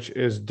 which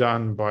is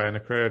done by an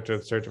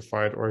accredited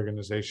certified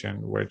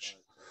organization,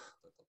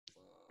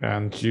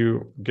 and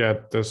you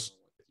get this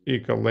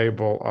eco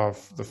label of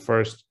the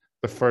first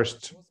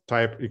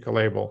type eco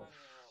label.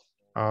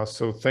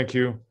 So thank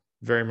you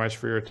very much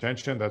for your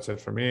attention. That's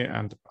it for me,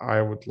 and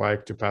I would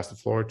like to pass the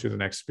floor to the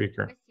next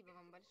speaker.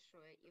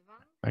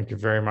 Thank you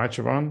very much,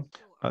 Ivan.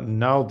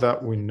 Now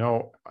that we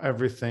know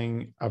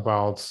everything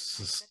about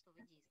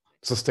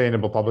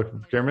sustainable public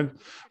procurement,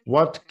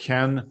 what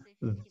can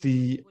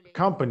the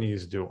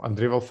companies do?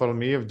 Andrii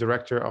Vorfolomeiev,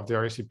 director of the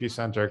RCP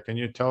Center, can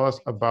you tell us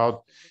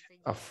about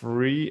a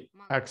free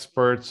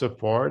expert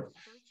support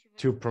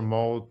to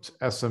promote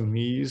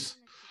SMEs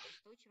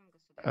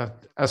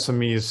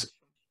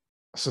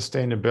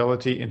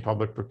sustainability in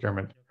public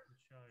procurement?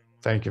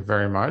 Thank you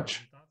very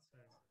much.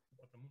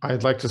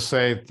 I'd like to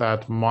say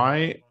that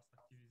my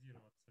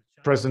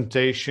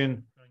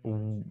presentation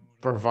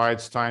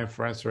provides time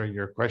for answering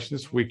your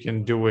questions. We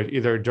can do it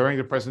either during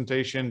the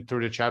presentation,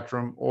 through the chat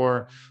room,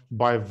 or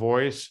by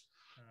voice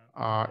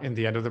in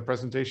the end of the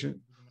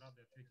presentation.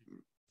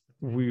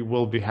 We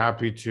will be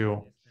happy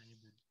to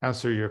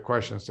answer your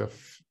questions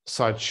if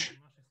such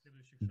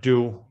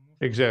do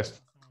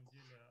exist.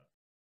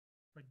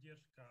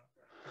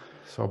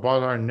 So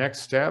about our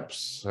next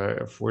steps,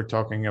 if we're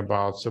talking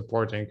about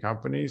supporting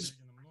companies,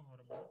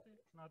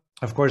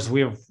 of course, we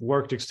have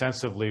worked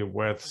extensively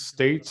with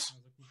states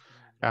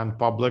and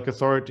public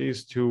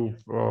authorities to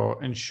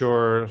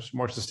ensure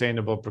more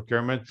sustainable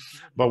procurement,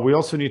 but we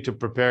also need to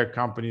prepare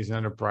companies and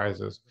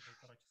enterprises.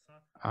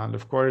 And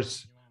of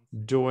course,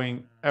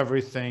 doing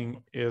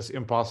everything is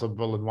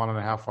impossible in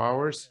 1.5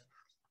 hours,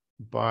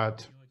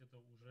 but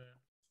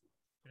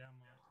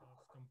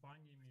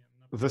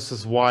this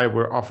is why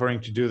we're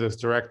offering to do this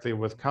directly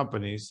with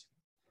companies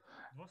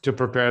to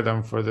prepare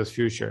them for this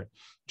future.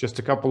 Just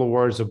a couple of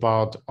words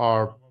about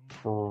our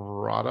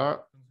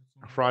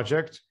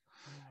project,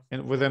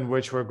 and within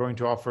which we're going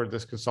to offer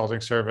this consulting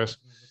service.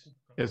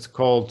 It's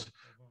called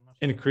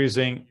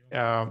Increasing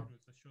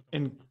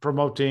in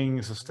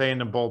Promoting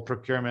Sustainable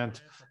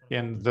Procurement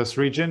in this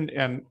region,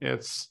 and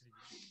it's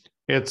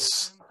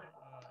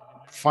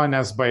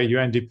financed by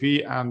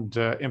UNDP and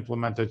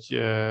implemented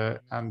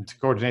and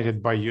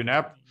coordinated by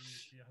UNEP.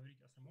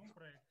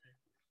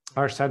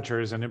 Our center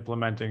is an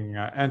implementing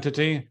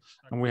entity,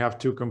 and we have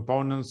two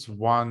components,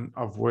 one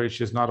of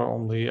which is not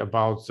only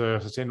about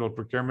sustainable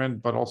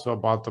procurement, but also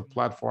about the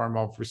platform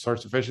of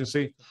resource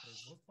efficiency,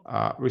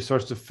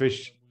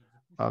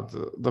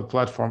 the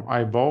platform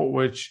IBO,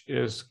 which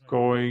is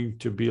going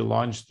to be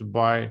launched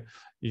by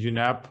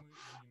UNEP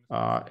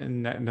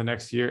in the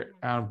next year.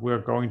 And we're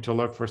going to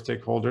look for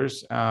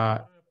stakeholders,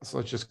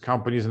 such as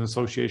companies and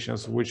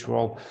associations, which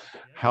will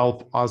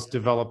help us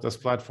develop this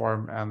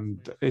platform,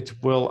 and it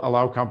will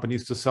allow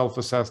companies to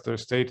self-assess their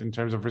state in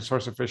terms of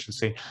resource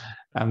efficiency.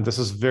 And this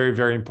is very,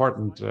 very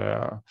important.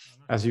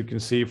 As you can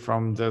see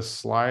from this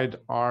slide,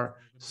 our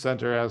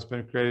center has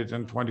been created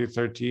in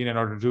 2013 in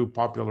order to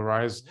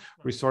popularize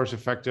resource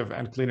effective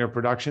and cleaner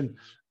production.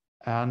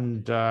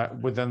 And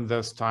within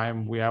this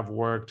time, we have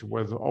worked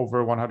with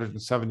over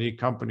 170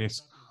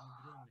 companies.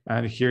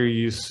 And here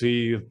you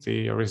see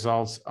the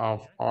results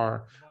of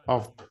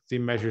the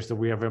measures that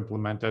we have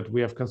implemented. We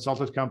have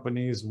consulted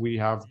companies. We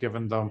have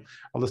given them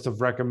a list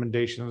of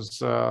recommendations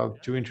to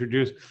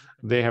introduce.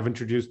 They have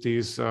introduced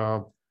these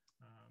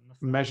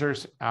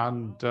measures,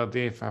 and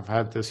they have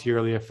had this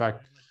yearly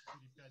effect.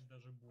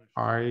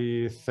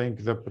 I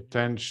think the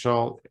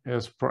potential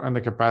is, and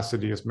the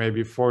capacity is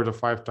maybe 4 to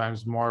 5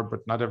 times more, but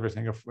not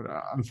everything,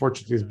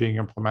 unfortunately, is being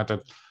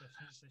implemented.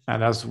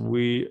 And as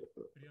we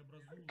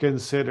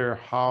consider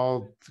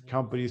how the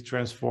companies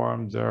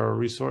transform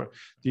their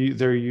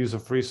use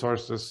of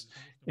resources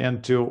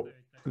into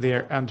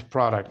their end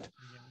product,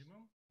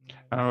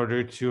 in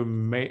order to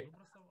make,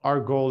 our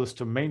goal is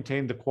to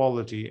maintain the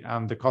quality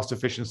and the cost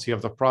efficiency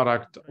of the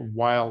product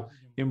while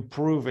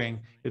improving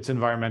its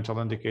environmental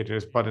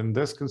indicators. But in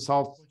this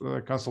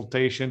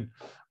consultation,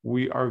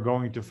 we are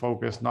going to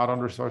focus not on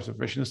resource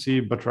efficiency,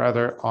 but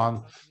rather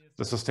on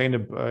the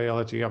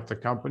sustainability of the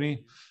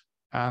company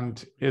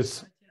and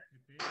its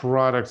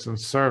products and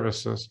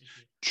services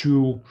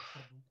to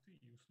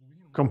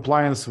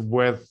compliance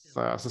with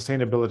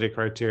sustainability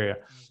criteria,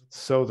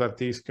 so that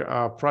these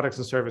products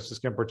and services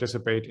can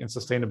participate in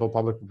sustainable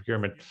public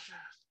procurement.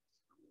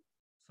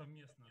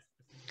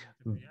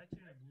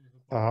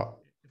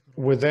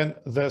 Within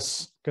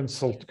this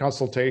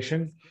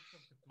consultation,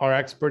 our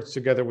experts,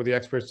 together with the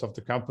experts of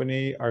the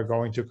company, are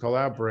going to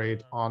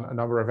collaborate on a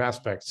number of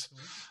aspects.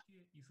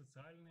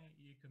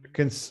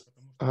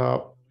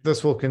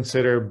 This will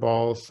consider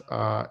both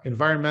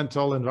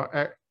environmental,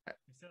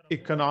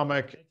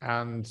 economic,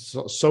 and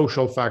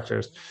social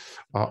factors.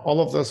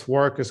 All of this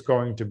work is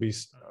going to be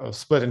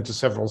split into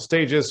several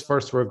stages.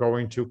 First, we're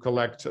going to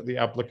collect the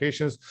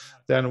applications.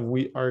 Then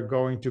we are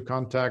going to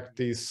contact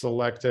these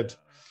selected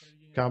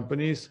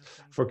companies.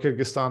 For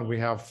Kyrgyzstan, we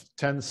have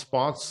 10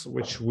 spots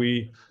which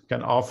we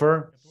can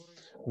offer.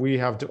 We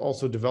have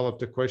also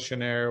developed a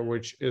questionnaire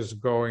which is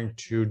going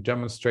to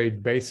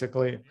demonstrate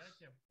basically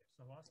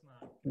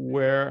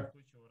where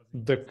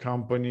the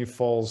company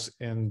falls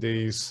in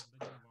this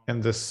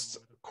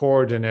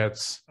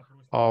coordinates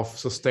of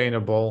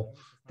sustainable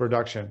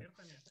production.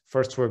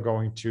 First, we're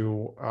going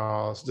to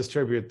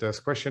distribute this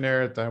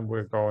questionnaire, then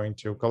we're going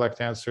to collect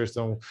answers,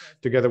 then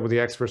together with the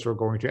experts, we're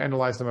going to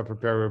analyze them and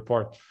prepare a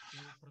report.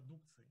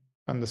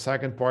 And the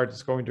second part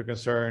is going to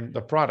concern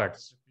the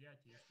products.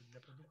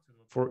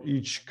 For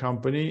each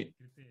company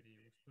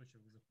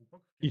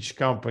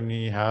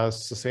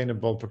has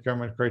sustainable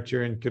procurement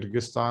criteria in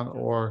Kyrgyzstan,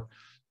 or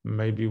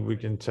maybe we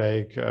can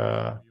take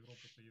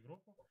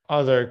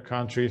other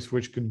countries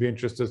which could be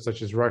interested,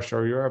 such as Russia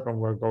or Europe, and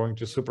we're going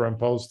to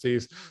superimpose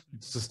these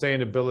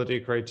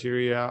sustainability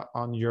criteria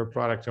on your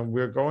product. And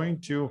we're going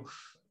to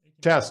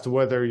test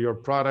whether your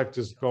product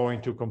is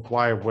going to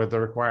comply with the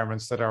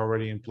requirements that are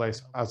already in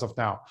place as of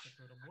now.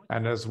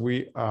 And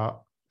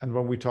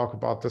when we talk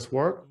about this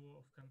work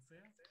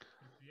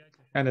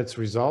and its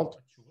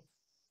result,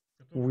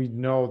 we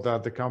know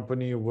that the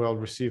company will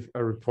receive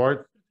a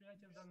report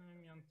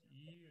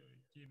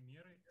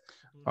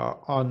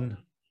on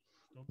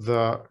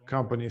the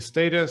company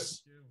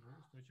status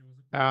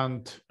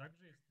and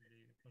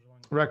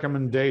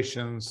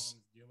recommendations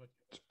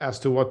as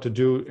to what to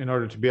do in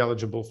order to be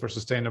eligible for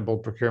sustainable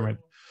procurement.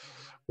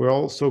 We're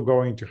also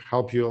going to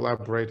help you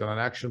elaborate on an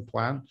action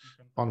plan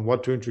on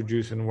what to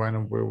introduce and when,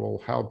 and we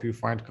will help you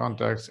find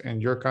contacts in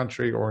your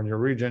country or in your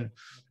region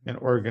and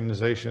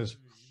organizations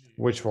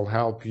which will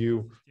help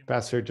you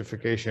pass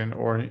certification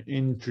or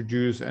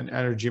introduce an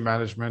energy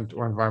management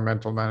or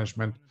environmental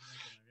management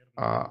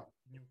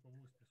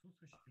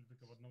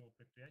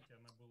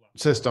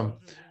system.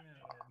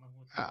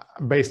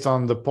 Based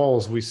on the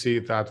polls, we see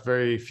that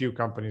very few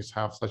companies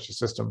have such a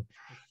system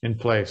in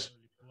place.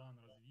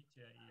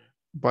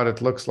 But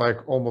it looks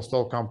like almost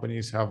all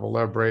companies have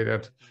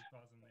elaborated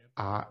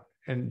a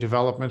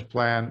development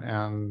plan,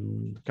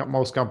 and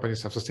most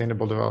companies have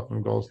sustainable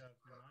development goals.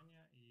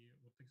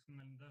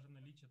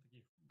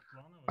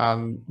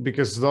 And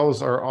because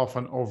those are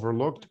often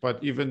overlooked,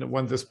 but even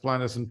when this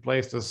plan is in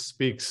place, this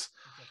speaks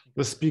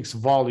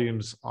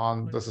volumes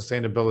on the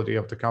sustainability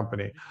of the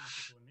company.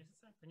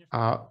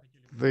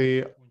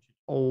 The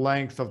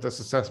length of this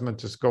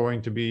assessment is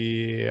going to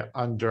be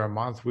under a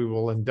month. We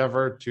will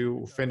endeavor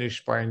to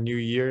finish by New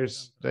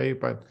Year's Day,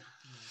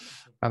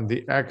 and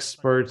the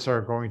experts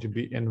are going to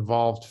be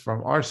involved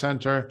from our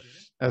center,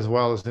 as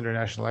well as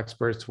international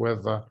experts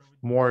with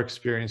more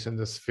experience in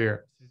this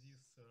sphere.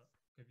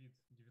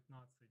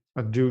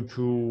 Due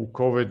to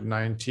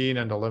COVID-19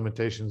 and the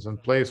limitations in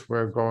place,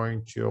 we're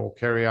going to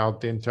carry out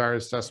the entire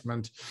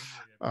assessment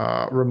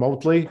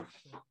remotely.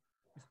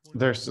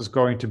 There's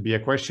going to be a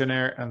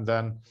questionnaire and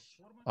then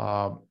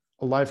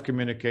live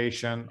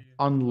communication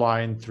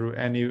online through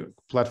any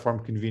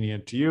platform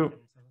convenient to you.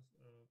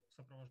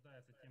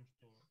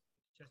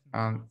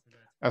 And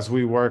as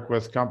we work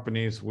with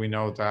companies, we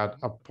know that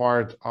a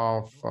part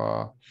of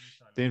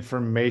the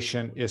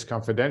information is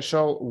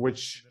confidential,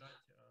 which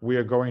we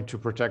are going to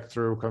protect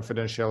through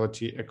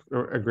confidentiality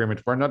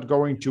agreement. We're not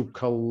going to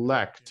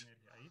collect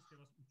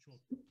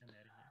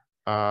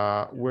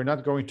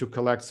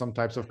some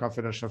types of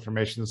confidential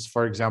information,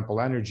 for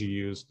example, energy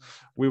use.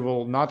 We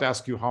will not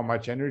ask you how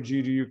much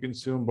energy do you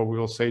consume, but we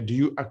will say, do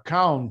you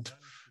account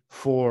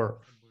for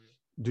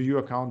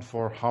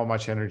how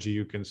much energy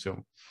you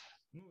consume?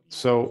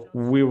 So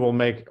we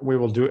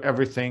will do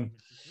everything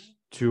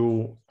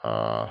to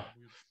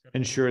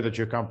ensure that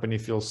your company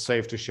feels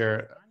safe to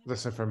share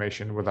this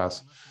information with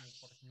us.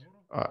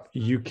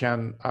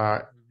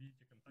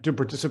 To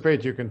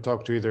participate, you can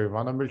talk to either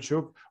Ivana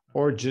Milchuk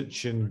or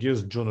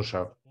Chingiz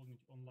Junushev.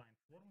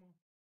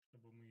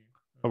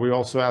 We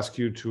also ask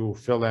you to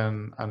fill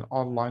in an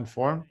online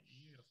form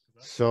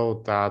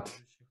so that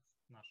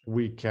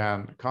we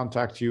can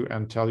contact you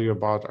and tell you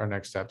about our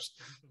next steps.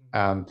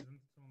 And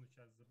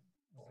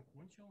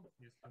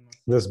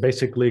this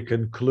basically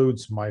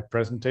concludes my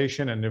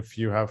presentation. And if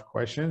you have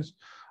questions,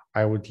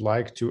 I would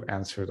like to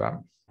answer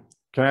them.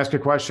 Can I ask a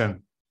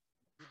question?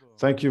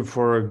 Thank you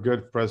for a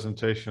good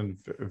presentation.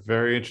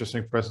 Very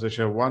interesting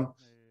presentation. One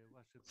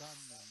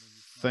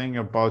thing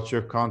about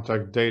your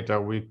contact data,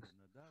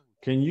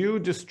 can you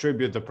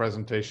distribute the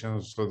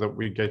presentations so that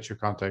we get your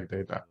contact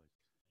data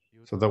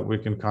so that we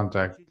can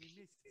contact?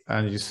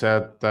 And you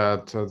said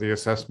that the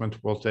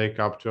assessment will take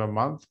up to a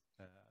month.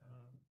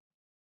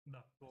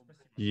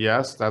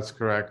 Yes, that's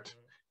correct.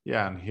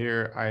 Yeah, and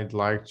here I'd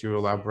like to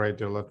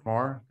elaborate a little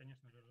more.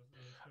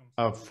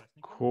 Of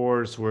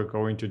course, we're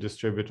going to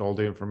distribute all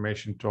the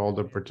information to all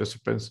the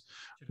participants.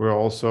 We're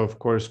also, of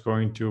course,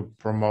 going to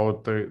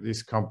promote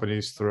these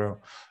companies through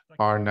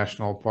our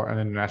national and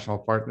international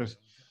partners.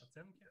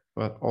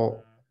 But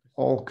all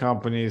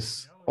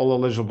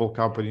eligible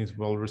companies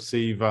will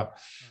receive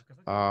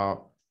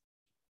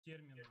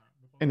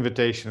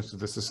invitations to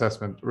this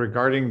assessment.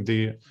 Regarding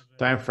the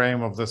time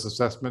frame of this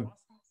assessment,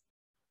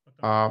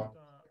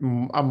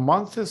 a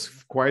month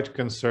is quite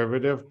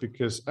conservative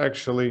because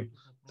actually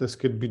this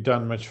could be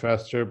done much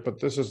faster, but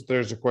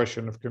there's a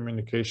question of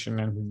communication,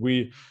 and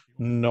we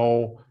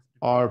know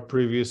our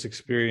previous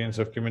experience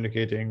of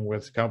communicating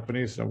with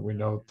companies, and we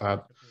know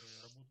that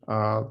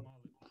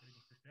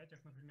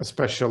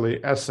especially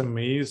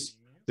SMEs,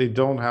 they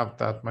don't have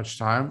that much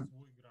time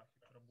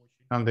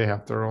and they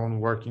have their own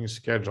working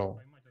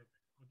schedule.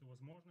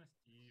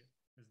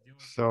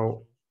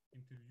 So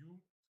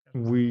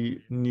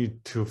we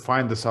need to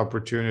find this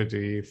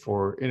opportunity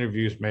for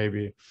interviews,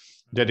 maybe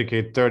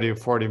dedicate 30 or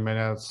 40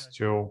 minutes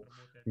to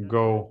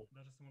go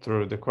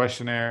through the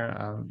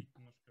questionnaire.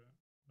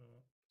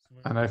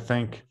 And I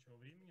think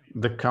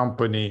the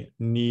company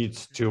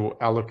needs to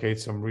allocate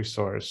some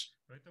resource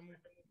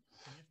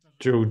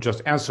to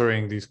just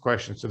answering these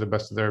questions to the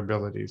best of their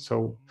ability.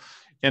 So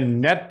in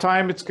net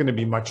time, it's going to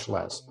be much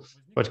less.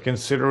 But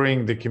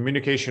considering the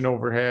communication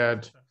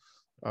overhead,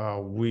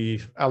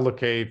 we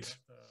allocate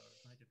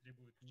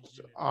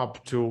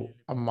up to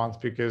a month,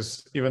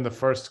 because even the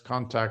first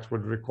contact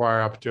would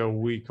require up to a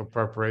week of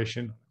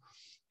preparation,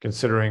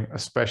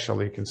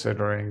 especially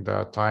considering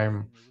the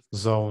time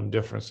zone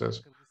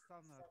differences.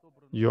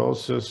 You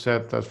also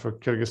said that for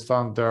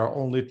Kyrgyzstan, there are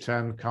only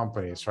 10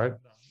 companies, right?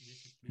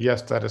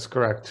 Yes, that is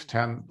correct.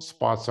 10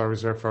 spots are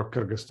reserved for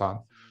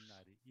Kyrgyzstan.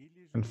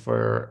 And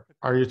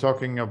are you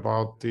talking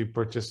about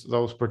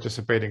those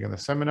participating in the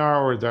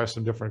seminar, or there are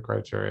some different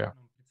criteria?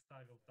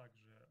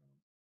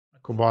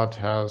 Kubat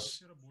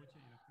has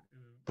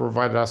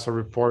provided us a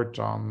report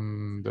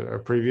on their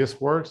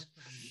previous works,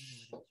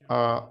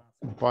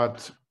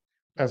 but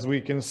as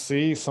we can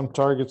see, some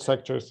target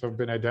sectors have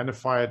been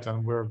identified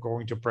and we're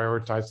going to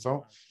prioritize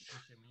them.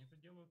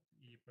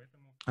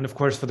 And of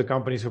course, for the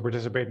companies who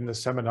participate in the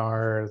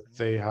seminar,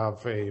 they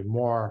have a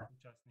more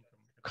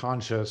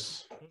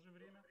conscious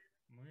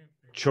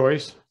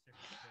choice,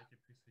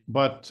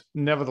 but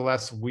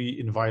nevertheless, we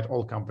invite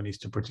all companies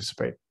to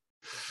participate.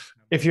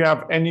 If you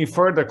have any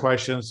further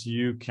questions,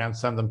 you can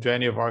send them to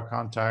any of our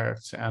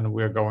contacts and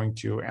we're going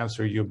to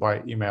answer you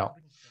by email.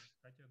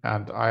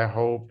 And I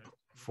hope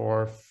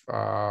for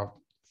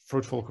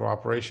fruitful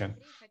cooperation.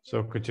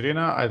 So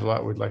Katerina,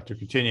 would like to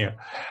continue.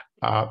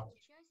 I'd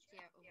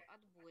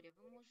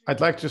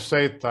like to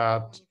say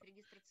that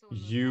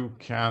you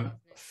can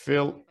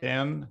fill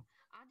in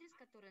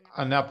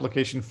an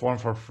application form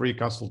for free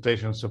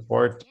consultation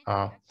support.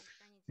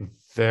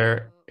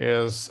 There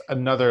is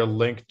another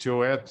link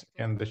to it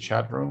in the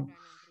chat room,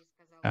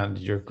 and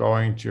you're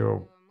going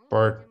to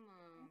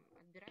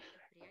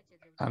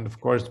and of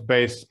course,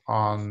 based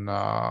on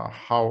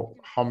how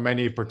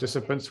many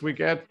participants we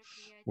get,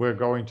 we're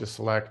going to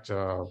select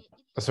a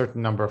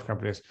certain number of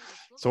companies.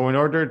 So in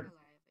order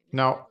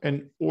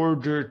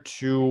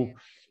to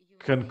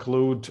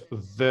conclude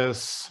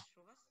this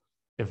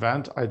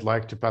event, I'd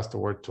like to pass the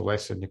word to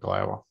Lesya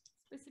Nikolaeva.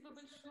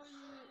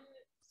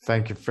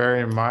 Thank you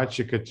very much,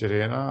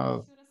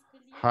 Ekaterina.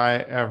 Hi,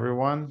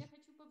 everyone.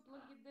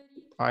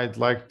 I'd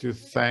like to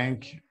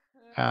thank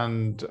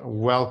and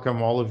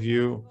welcome all of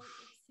you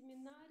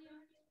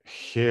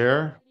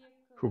here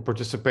who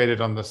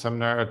participated on the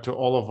seminar, to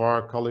all of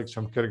our colleagues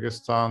from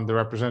Kyrgyzstan, the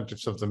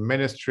representatives of the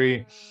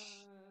ministry,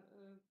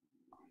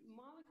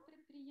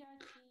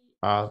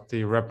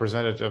 the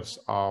representatives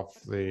of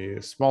the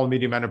small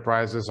medium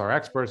enterprises, our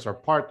experts, our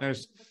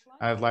partners.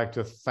 I'd like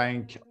to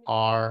thank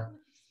our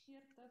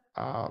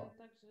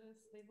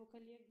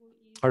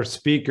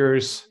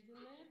speakers,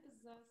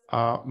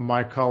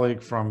 my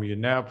colleague from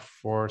UNEP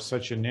for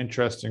such an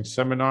interesting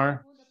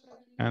seminar.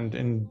 And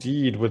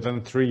indeed,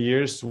 within 3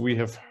 years, we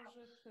have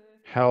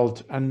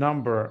held a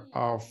number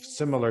of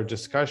similar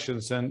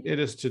discussions. And it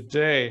is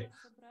today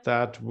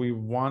that we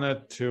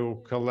wanted to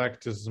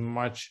collect as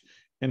much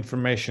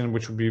information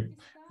which would be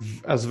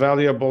as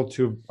valuable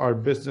to our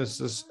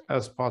businesses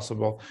as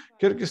possible.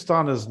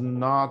 Kyrgyzstan is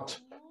not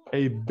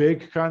a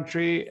big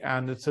country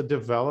and it's a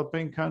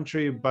developing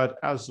country, but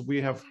as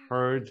we have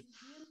heard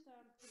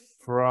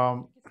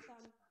from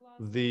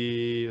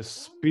the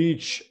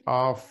speech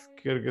of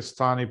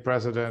Kyrgyzstani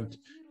president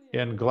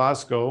in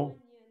Glasgow,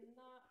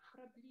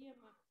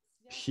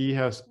 he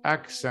has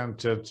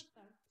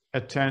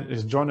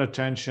drawn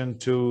attention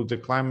to the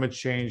climate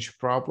change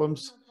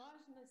problems,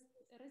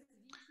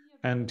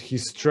 and he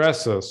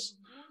stresses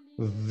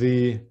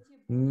the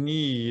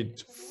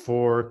need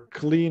for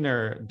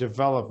cleaner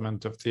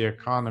development of the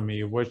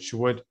economy, which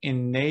would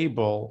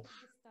enable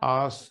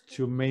us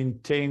to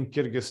maintain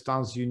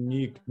Kyrgyzstan's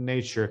unique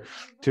nature,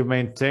 to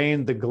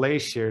maintain the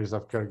glaciers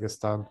of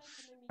Kyrgyzstan,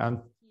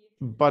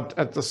 but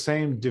at the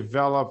same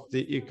develop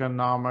the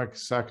economic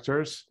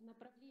sectors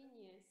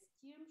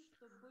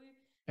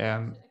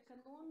and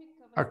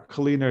a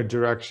cleaner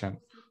direction,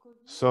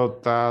 so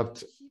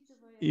that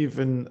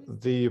even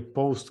the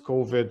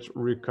post-COVID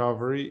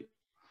recovery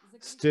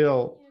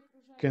still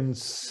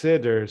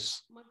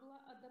considers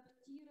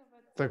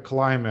the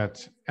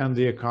climate and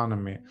the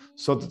economy,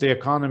 so that the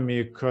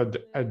economy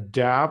could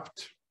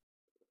adapt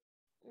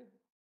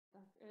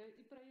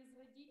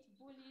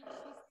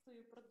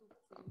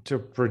to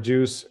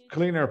produce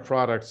cleaner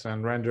products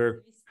and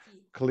render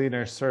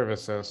cleaner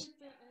services.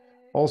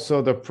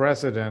 Also, the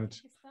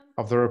president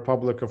of the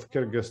Republic of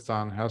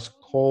Kyrgyzstan has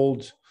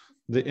called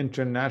the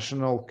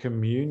international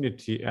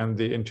community and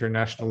the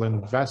international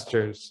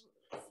investors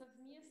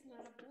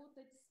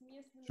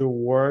to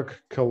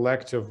work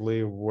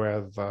collectively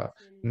with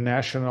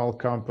national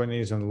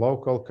companies and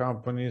local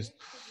companies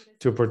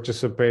to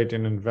participate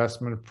in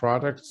investment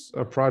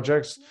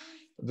projects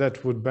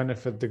that would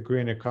benefit the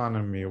green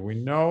economy. We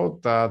know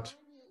that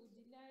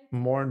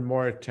more and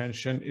more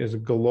attention is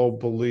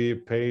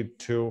globally paid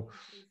to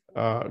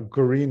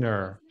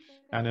greener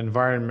and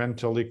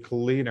environmentally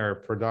cleaner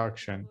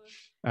production.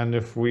 And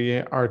if we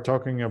are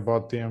talking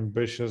about the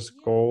ambitious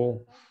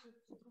goal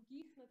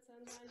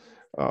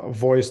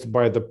voiced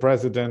by the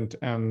president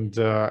and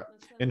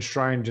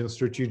enshrined in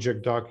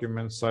strategic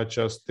documents such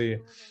as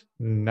the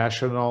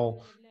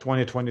National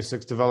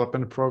 2026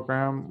 Development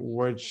Program,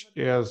 which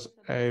is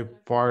a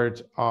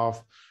part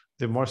of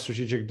the more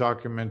strategic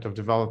document of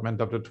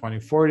development up to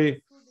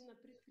 2040,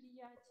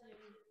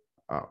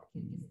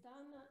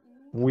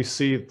 we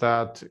see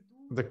that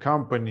the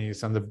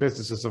companies and the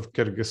businesses of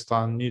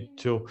Kyrgyzstan need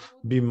to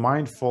be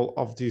mindful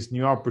of these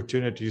new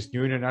opportunities,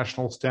 new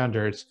international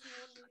standards,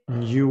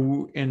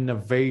 new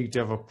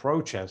innovative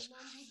approaches,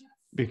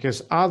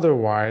 because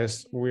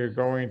otherwise we're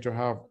going to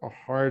have a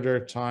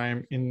harder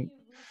time in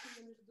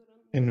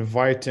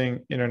inviting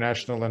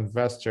international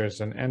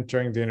investors and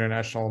entering the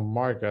international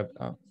market,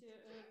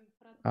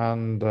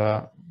 and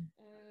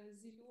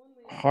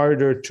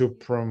harder to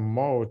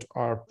promote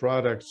our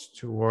products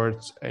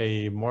towards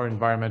a more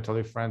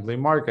environmentally friendly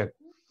market.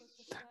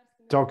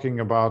 Talking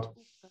about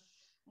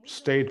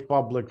state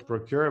public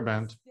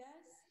procurement,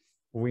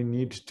 we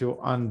need to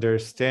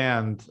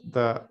understand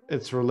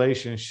its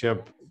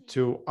relationship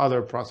to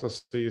other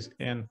processes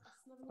in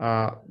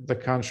the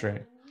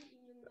country.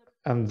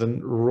 And the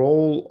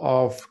role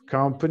of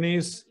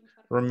companies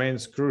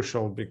remains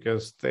crucial,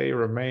 because they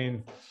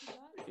remain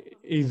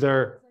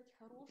either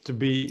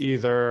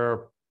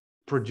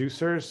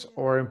producers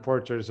or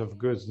importers of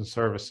goods and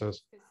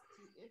services.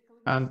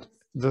 And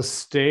the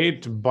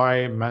state,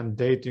 by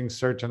mandating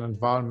certain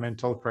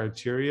environmental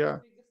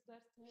criteria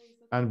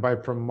and by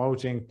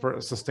promoting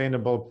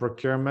sustainable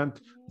procurement,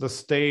 the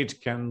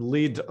state can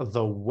lead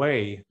the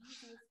way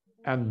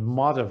and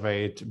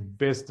motivate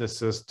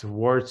businesses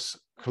towards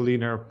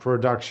cleaner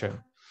production.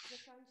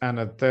 And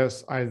at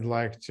this, I'd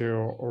like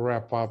to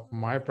wrap up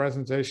my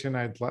presentation.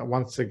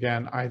 Once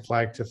again, I'd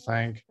like to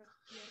thank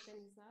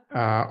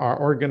our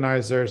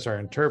organizers, our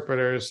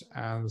interpreters,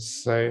 and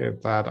say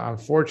that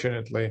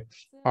unfortunately,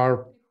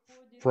 our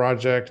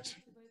project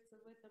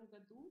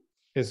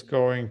is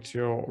going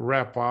to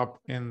wrap up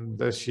in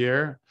this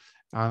year.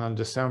 And on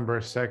December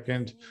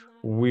 2nd,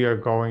 we are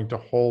going to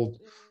hold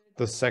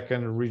the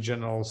second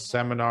regional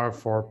seminar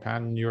for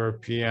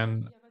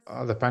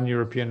the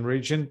Pan-European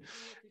region.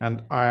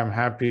 And I am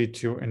happy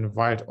to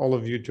invite all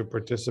of you to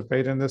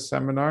participate in this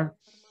seminar.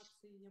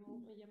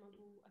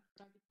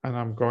 And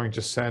I'm going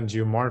to send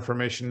you more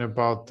information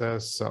about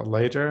this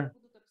later.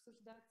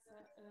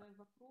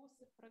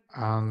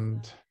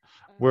 And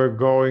we're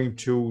going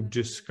to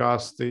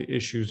discuss the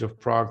issues of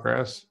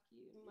progress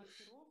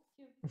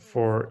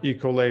for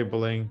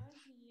eco-labeling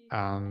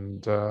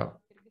and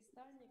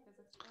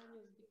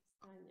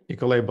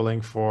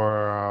eco-labeling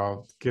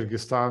for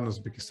Kyrgyzstan,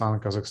 Uzbekistan,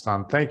 and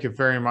Kazakhstan. Thank you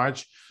very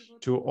much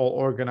to all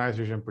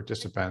organizers and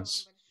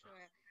participants.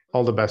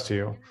 All the best to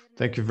you.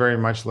 Thank you very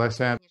much,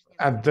 Lesa.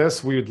 At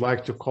this, we would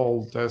like to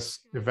call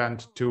this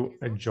event to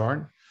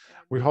adjourn.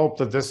 We hope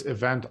that this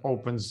event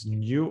opens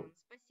new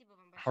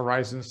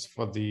horizons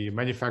for the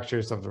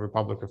manufacturers of the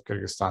Republic of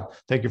Kyrgyzstan.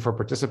 Thank you for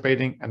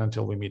participating, and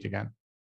until we meet again.